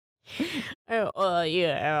 Are you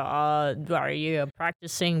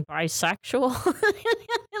practicing bisexual?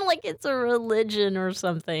 Like it's a religion or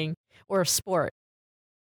something, or a sport,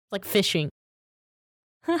 like fishing.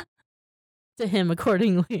 To him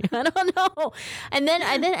accordingly. I don't know. And then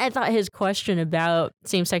I thought his question about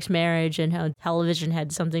same-sex marriage and how television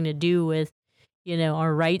had something to do with,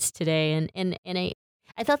 our rights today. And I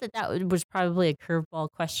thought that was probably a curveball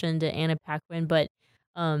question to Anna Paquin, but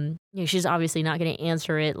she's obviously not going to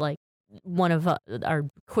answer it like one of our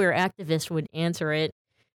queer activists would answer it.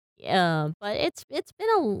 But it's been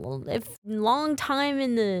a long time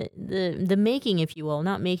in the making, if you will.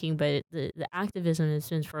 Not making, but the activism has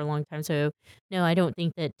been for a long time. So, no, I don't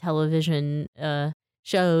think that television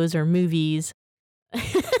shows or movies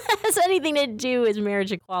has anything to do with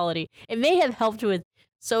marriage equality. It may have helped with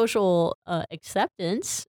social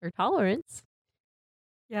acceptance or tolerance.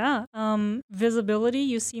 Yeah, visibility.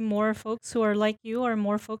 You see more folks who are like you, or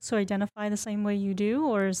more folks who identify the same way you do,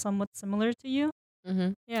 or somewhat similar to you.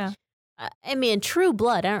 Mm-hmm. Yeah. I mean, True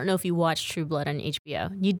Blood. I don't know if you watched True Blood on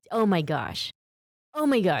HBO. Oh my gosh,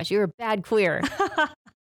 you're a bad queer.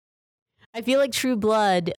 I feel like True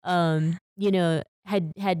Blood,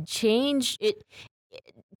 had changed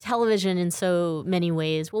television in so many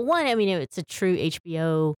ways. Well, one, I mean, it's a true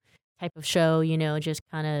HBO type of show. Just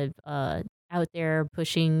kind of out there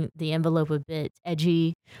pushing the envelope a bit,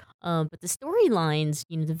 edgy. But the storylines,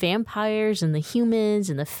 the vampires and the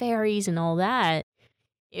humans and the fairies and all that.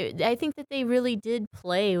 I think that they really did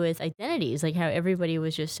play with identities, like how everybody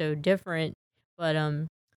was just so different. But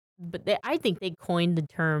I think they coined the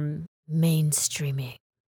term mainstreaming,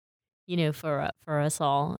 for us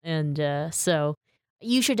all. And so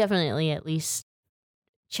you should definitely at least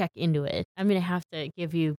check into it. I'm gonna have to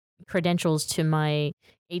give you credentials to my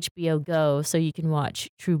HBO Go so you can watch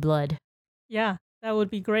True Blood. Yeah, that would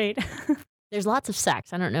be great. There's lots of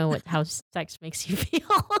sex. I don't know how sex makes you feel.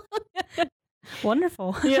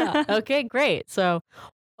 Wonderful. Yeah. Okay, great. So,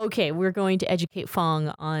 we're going to educate Fong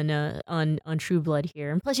on True Blood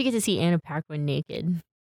here. And plus you get to see Anna Paquin naked.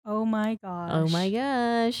 Oh my gosh. Oh my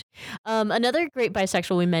gosh. Another great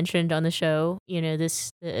bisexual we mentioned on the show,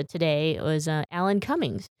 this today was Alan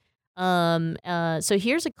Cummings. So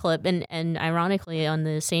here's a clip, and ironically on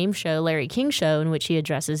the same show, Larry King show, in which he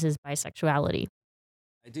addresses his bisexuality.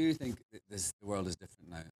 I do think that the world is different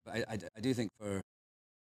now, but I do think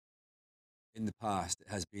in the past, it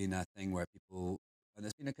has been a thing where people, and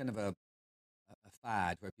there's been a kind of a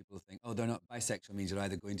fad where people think, oh, they're not bisexual, means you're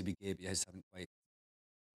either going to be gay, but you just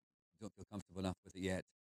don't feel comfortable enough with it yet,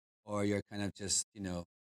 or you're kind of just, a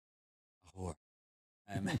whore.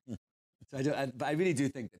 But I really do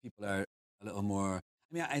think that people are a little more, I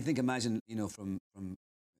mean, I think, imagine, from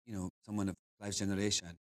someone of Clive's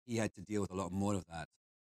generation, he had to deal with a lot more of that.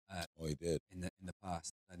 He did. In the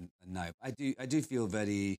past than now. I do feel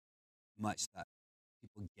very much that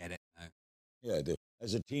people get it now. Yeah, I do.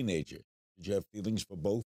 As a teenager, did you have feelings for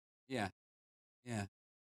both? Yeah. Did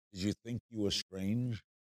you think you were strange?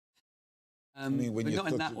 But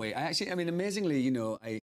not in that way. Amazingly,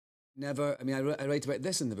 never, I mean, I write about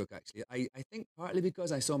this in the book, actually. I think partly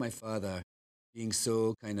because I saw my father being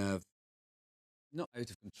so kind of, not out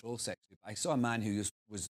of control sexually, but I saw a man who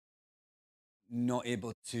was not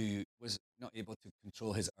able to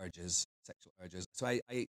control his urges, sexual urges. So I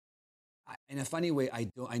in a funny way,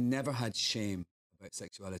 I never had shame about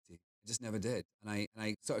sexuality. I just never did. And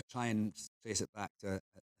I sort of try and trace it back to a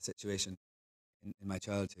situation in my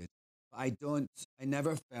childhood. But I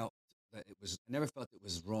never felt it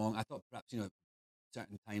was wrong. I thought perhaps,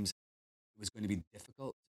 certain times it was going to be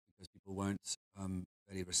difficult because people weren't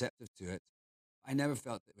very receptive to it. I never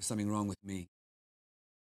felt there was something wrong with me.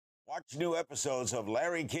 Watch new episodes of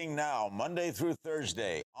Larry King Now, Monday through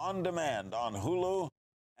Thursday, on demand on Hulu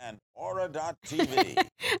and Aura.tv.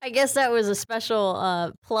 I guess that was a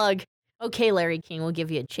special plug. Okay, Larry King, we'll give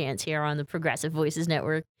you a chance here on the Progressive Voices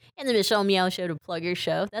Network and the Michelle Meow Show to plug your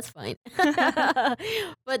show. That's fine.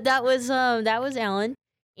 But that was Alan,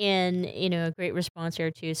 and a great response here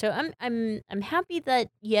too. So I'm happy that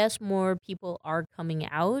yes, more people are coming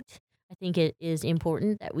out. I think it is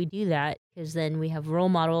important that we do that because then we have role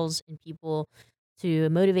models and people to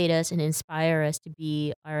motivate us and inspire us to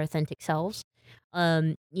be our authentic selves.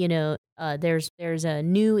 There's a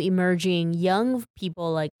new emerging young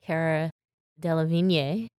people like Cara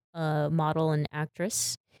Delevingne, model and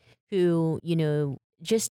actress, who,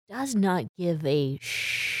 just does not give a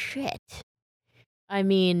shit. I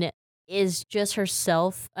mean, is just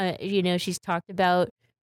herself. She's talked about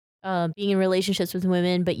being in relationships with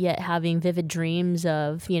women, but yet having vivid dreams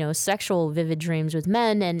of, sexual vivid dreams with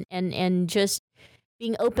men and just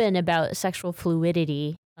being open about sexual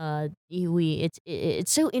fluidity.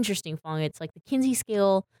 It's so interesting, Fong. It's like the Kinsey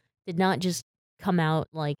scale did not just come out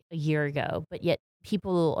like a year ago, but yet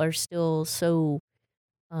people are still so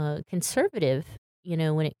conservative,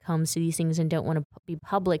 when it comes to these things and don't want to be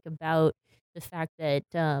public about the fact that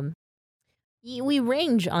we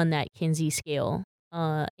range on that Kinsey scale.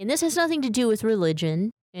 And this has nothing to do with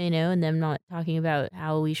religion, and them not talking about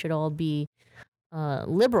how we should all be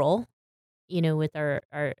liberal, with our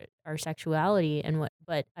sexuality and what,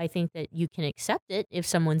 but I think that you can accept it if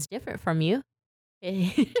someone's different from you.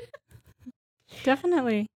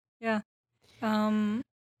 Definitely. Yeah. I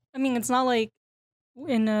mean, it's not like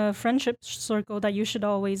in a friendship circle that you should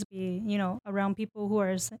always be, around people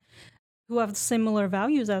who have similar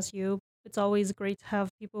values as you. It's always great to have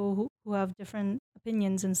people who have different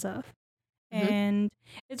opinions and stuff. Mhm. And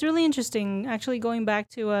it's really interesting, actually, going back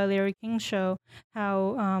to Larry King's show,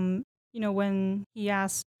 how, when he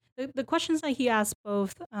asked, the questions that he asked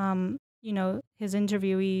both, his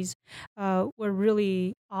interviewees were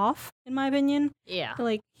really off, in my opinion. Yeah.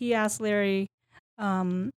 Like, he asked Larry,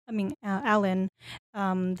 Alan,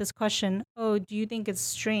 this question, do you think it's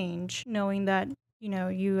strange knowing that,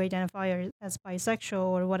 you identify as bisexual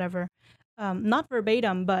or whatever? Not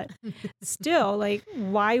verbatim, but still, like,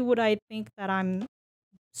 why would I think that I'm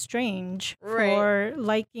strange Right. for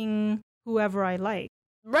liking whoever I like?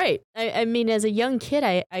 Right. I mean, as a young kid,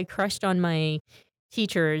 I crushed on my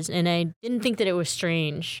teachers, and I didn't think that it was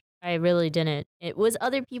strange. I really didn't. It was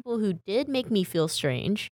other people who did make me feel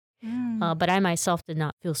strange. But I myself did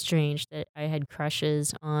not feel strange that I had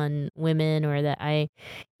crushes on women or that I,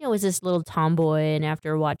 was this little tomboy, and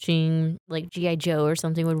after watching like G.I. Joe or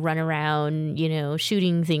something would run around,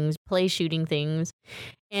 shooting things, shooting things.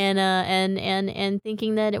 And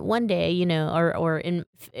thinking that one day, or in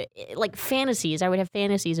like fantasies, I would have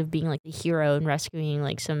fantasies of being like the hero and rescuing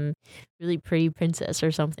like some really pretty princess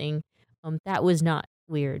or something. That was not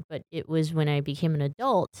weird, but it was when I became an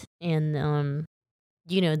adult and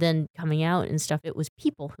then coming out and stuff, it was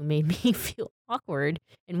people who made me feel awkward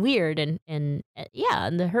and weird and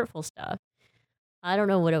the hurtful stuff. I don't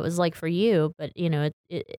know what it was like for you, but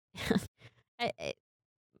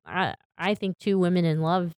I think two women in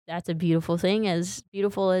love, that's a beautiful thing, as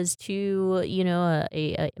beautiful as two,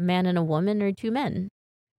 a man and a woman or two men.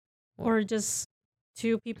 Or just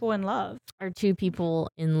two people in love. Or two people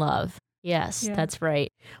in love. Yes, Yeah. that's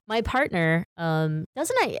right. My partner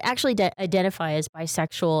doesn't actually identify as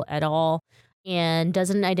bisexual at all and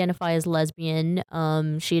doesn't identify as lesbian.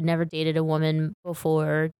 She had never dated a woman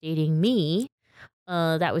before dating me.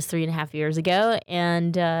 That was 3.5 years ago.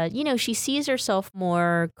 And, she sees herself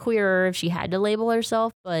more queer if she had to label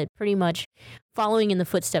herself, but pretty much following in the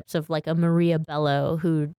footsteps of like a Maria Bello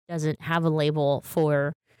who doesn't have a label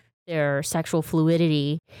for their sexual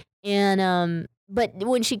fluidity. And, but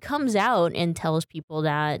when she comes out and tells people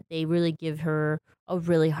that, they really give her a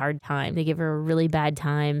really hard time. They give her a really bad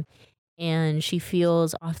time. And she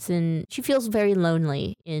feels very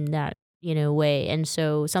lonely in that, way. And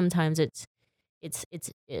so sometimes it's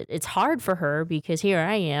it's hard for her because here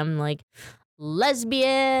I am like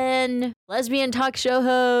lesbian talk show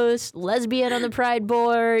host, lesbian on the Pride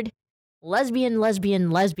board, lesbian.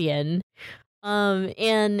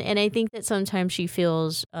 And I think that sometimes she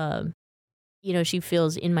feels, she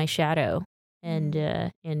feels in my shadow and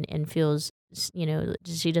feels,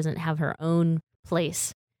 she doesn't have her own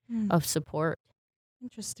place of support.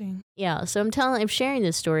 Interesting. Yeah. So I'm sharing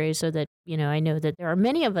this story so that, I know that there are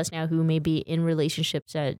many of us now who may be in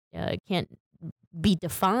relationships that can't be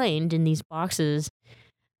defined in these boxes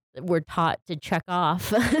that we're taught to check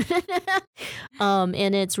off.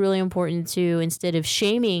 And it's really important to, instead of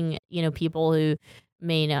shaming, people who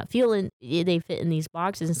may not feel they fit in these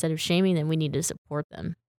boxes, instead of shaming them, we need to support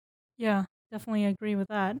them. Yeah, definitely agree with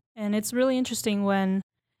that. And it's really interesting when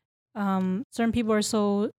certain people are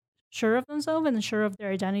so sure of themselves and sure of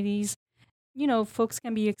their identities. Folks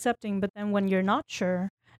can be accepting, but then when you're not sure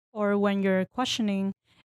or when you're questioning,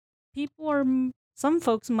 some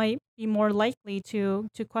folks might be more likely to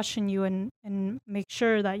question you and make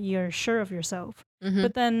sure that you're sure of yourself. Mm-hmm.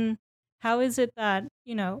 But then how is it that,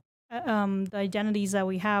 the identities that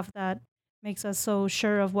we have that makes us so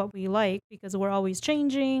sure of what we like, because we're always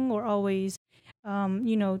changing, we're always,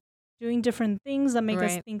 doing different things that make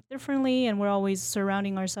us think differently, and we're always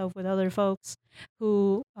surrounding ourselves with other folks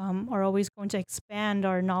who are always going to expand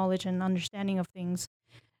our knowledge and understanding of things.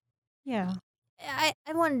 Yeah. I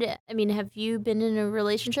wanted to, have you been in a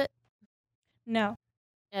relationship? No.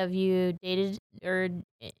 Have you dated or?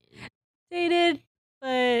 Dated,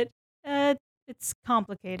 but it's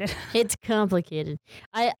complicated. It's complicated.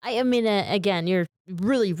 I mean, again, you're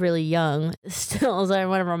really, really young still. So I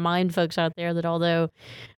want to remind folks out there that although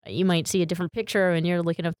you might see a different picture when you're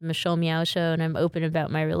looking up the Michelle Meow Show, and I'm open about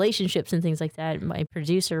my relationships and things like that, my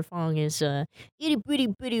producer, Fong, is itty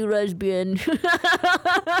bitty lesbian.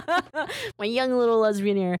 My young little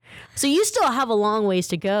lesbian here. So you still have a long ways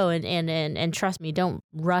to go, and trust me, don't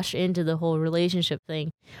rush into the whole relationship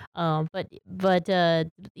thing. But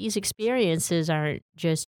these experiences aren't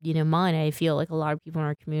just, mine. I feel like a lot of people in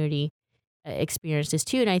our community experience this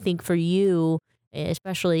too. And I think for you,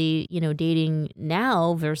 especially, dating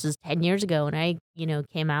now versus 10 years ago when I,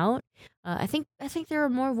 came out, I think there are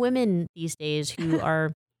more women these days who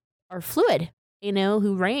are fluid,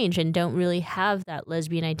 who range and don't really have that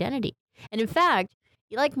lesbian identity. And in fact,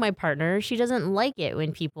 like my partner, she doesn't like it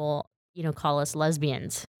when people, call us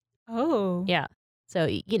lesbians. Oh. Yeah. So,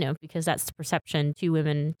 because that's the perception, two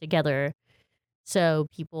women together. So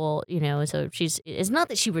people, so it's not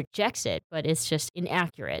that she rejects it, but it's just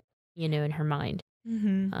inaccurate, in her mind.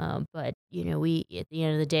 Mm-hmm. But, we, at the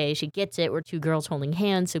end of the day, she gets it. We're two girls holding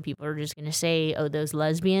hands. So people are just going to say, oh, those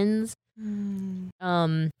lesbians.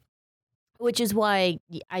 Which is why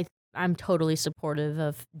I'm totally supportive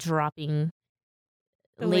of dropping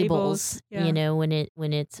The labels, yeah.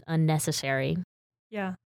 when it's unnecessary.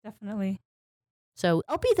 Yeah, definitely. So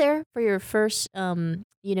I'll be there for your first, when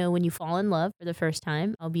you fall in love for the first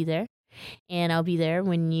time, I'll be there. And I'll be there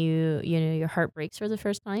when your heart breaks for the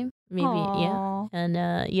first time. Maybe, Aww.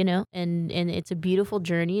 yeah. And, and it's a beautiful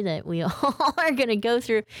journey that we all are going to go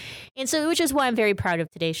through. And so, which is why I'm very proud of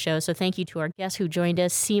today's show. So thank you to our guest who joined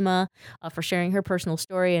us, Seema, for sharing her personal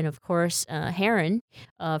story. And of course, Heron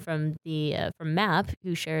from MAP,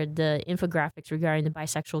 who shared the infographics regarding the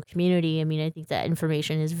bisexual community. I mean, I think that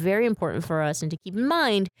information is very important for us and to keep in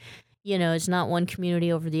mind. It's not one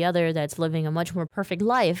community over the other that's living a much more perfect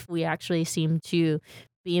life. We actually seem to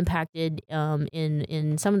be impacted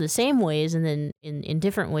in some of the same ways, and then in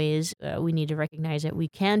different ways. We need to recognize that we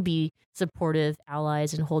can be supportive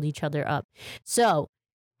allies and hold each other up. So,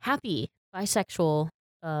 happy Bisexual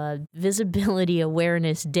Visibility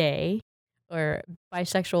Awareness Day, or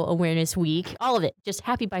Bisexual Awareness Week, all of it. Just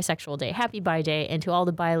happy Bisexual Day, happy Bi Day, and to all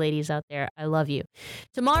the bi ladies out there, I love you.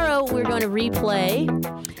 Tomorrow, we're going to replay.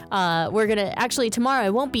 Tomorrow I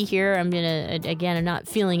won't be here. I'm not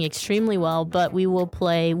feeling extremely well, but we will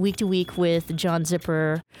play Week to Week with John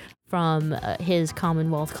Zipper from his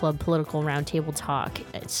Commonwealth Club Political Roundtable Talk.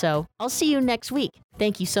 So I'll see you next week.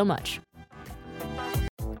 Thank you so much.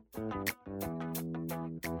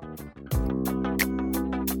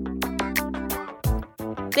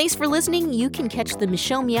 Thanks for listening. You can catch the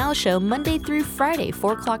Michelle Meow Show Monday through Friday,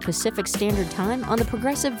 4 o'clock Pacific Standard Time on the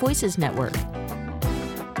Progressive Voices Network.